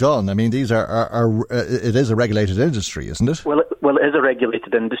what's being done. I mean, these are it is a regulated industry, isn't it? Well, it is a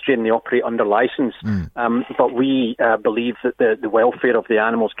regulated industry and they operate under licence. But we believe that the welfare of the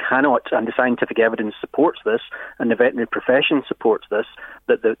animals cannot, and the scientific evidence supports this, and the veterinary profession supports this,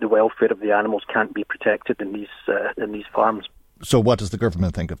 that the welfare of the animals can't be protected in these farms. So what does the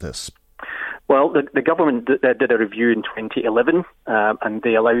government think of this? Well, the government did a review in 2011 and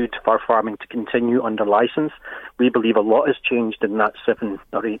they allowed fur farming to continue under licence. We believe a lot has changed in that 7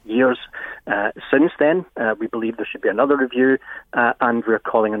 or 8 years. Since then, we believe there should be another review and we're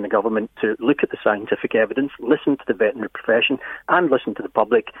calling on the government to look at the scientific evidence, listen to the veterinary profession and listen to the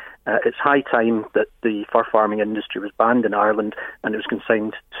public. It's high time that the fur farming industry was banned in Ireland and it was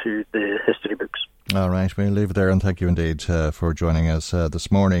consigned to the history books. All right, we'll leave it there, and thank you indeed for joining us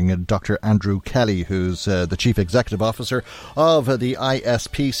this morning. Dr. Andrew Kelly, who's the Chief Executive Officer of the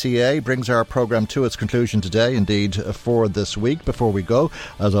ISPCA, brings our programme to its conclusion today, indeed, for this week. Before we go,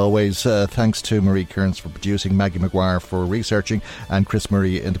 as always, thanks to Marie Kearns for producing, Maggie Maguire for researching, and Chris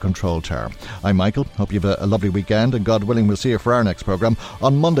Murray in the control tower. I'm Michael. Hope you have a lovely weekend, and God willing, we'll see you for our next programme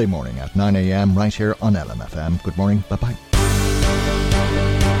on Monday morning at 9 a.m. right here on LMFM. Good morning. Bye-bye.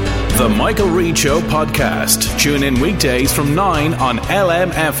 The Michael Reid Show podcast. Tune in weekdays from 9 on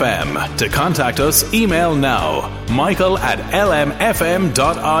LMFM. To contact us, email now,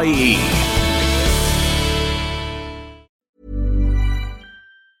 michael@lmfm.ie.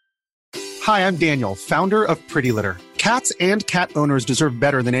 Hi, I'm Daniel, founder of Pretty Litter. Cats and cat owners deserve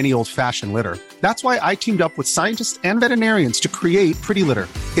better than any old-fashioned litter. That's why I teamed up with scientists and veterinarians to create Pretty Litter.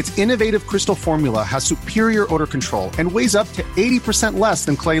 Its innovative crystal formula has superior odor control and weighs up to 80% less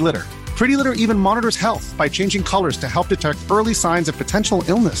than clay litter. Pretty Litter even monitors health by changing colors to help detect early signs of potential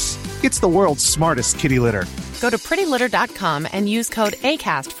illness. It's the world's smartest kitty litter. Go to prettylitter.com and use code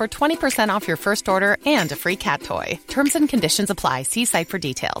ACAST for 20% off your first order and a free cat toy. Terms and conditions apply. See site for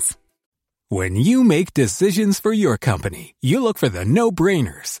details. When you make decisions for your company, you look for the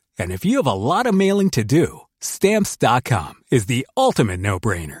no-brainers. And if you have a lot of mailing to do, Stamps.com is the ultimate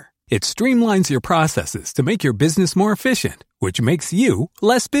no-brainer. It streamlines your processes to make your business more efficient, which makes you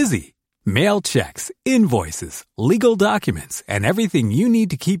less busy. Mail checks, invoices, legal documents, and everything you need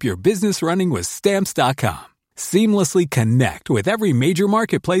to keep your business running with Stamps.com. Seamlessly connect with every major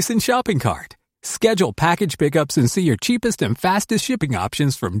marketplace and shopping cart. Schedule package pickups and see your cheapest and fastest shipping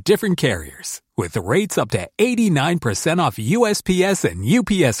options from different carriers, with rates up to 89% off USPS and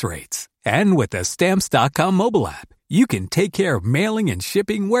UPS rates. And with the Stamps.com mobile app, you can take care of mailing and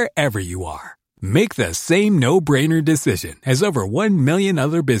shipping wherever you are. Make the same no-brainer decision as over 1 million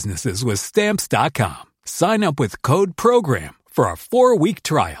other businesses with Stamps.com. Sign up with code PROGRAM for a 4-week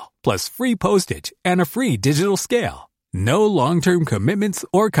trial, plus free postage and a free digital scale. No long-term commitments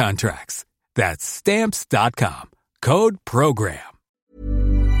or contracts. That's Stamps.com. Code PROGRAM.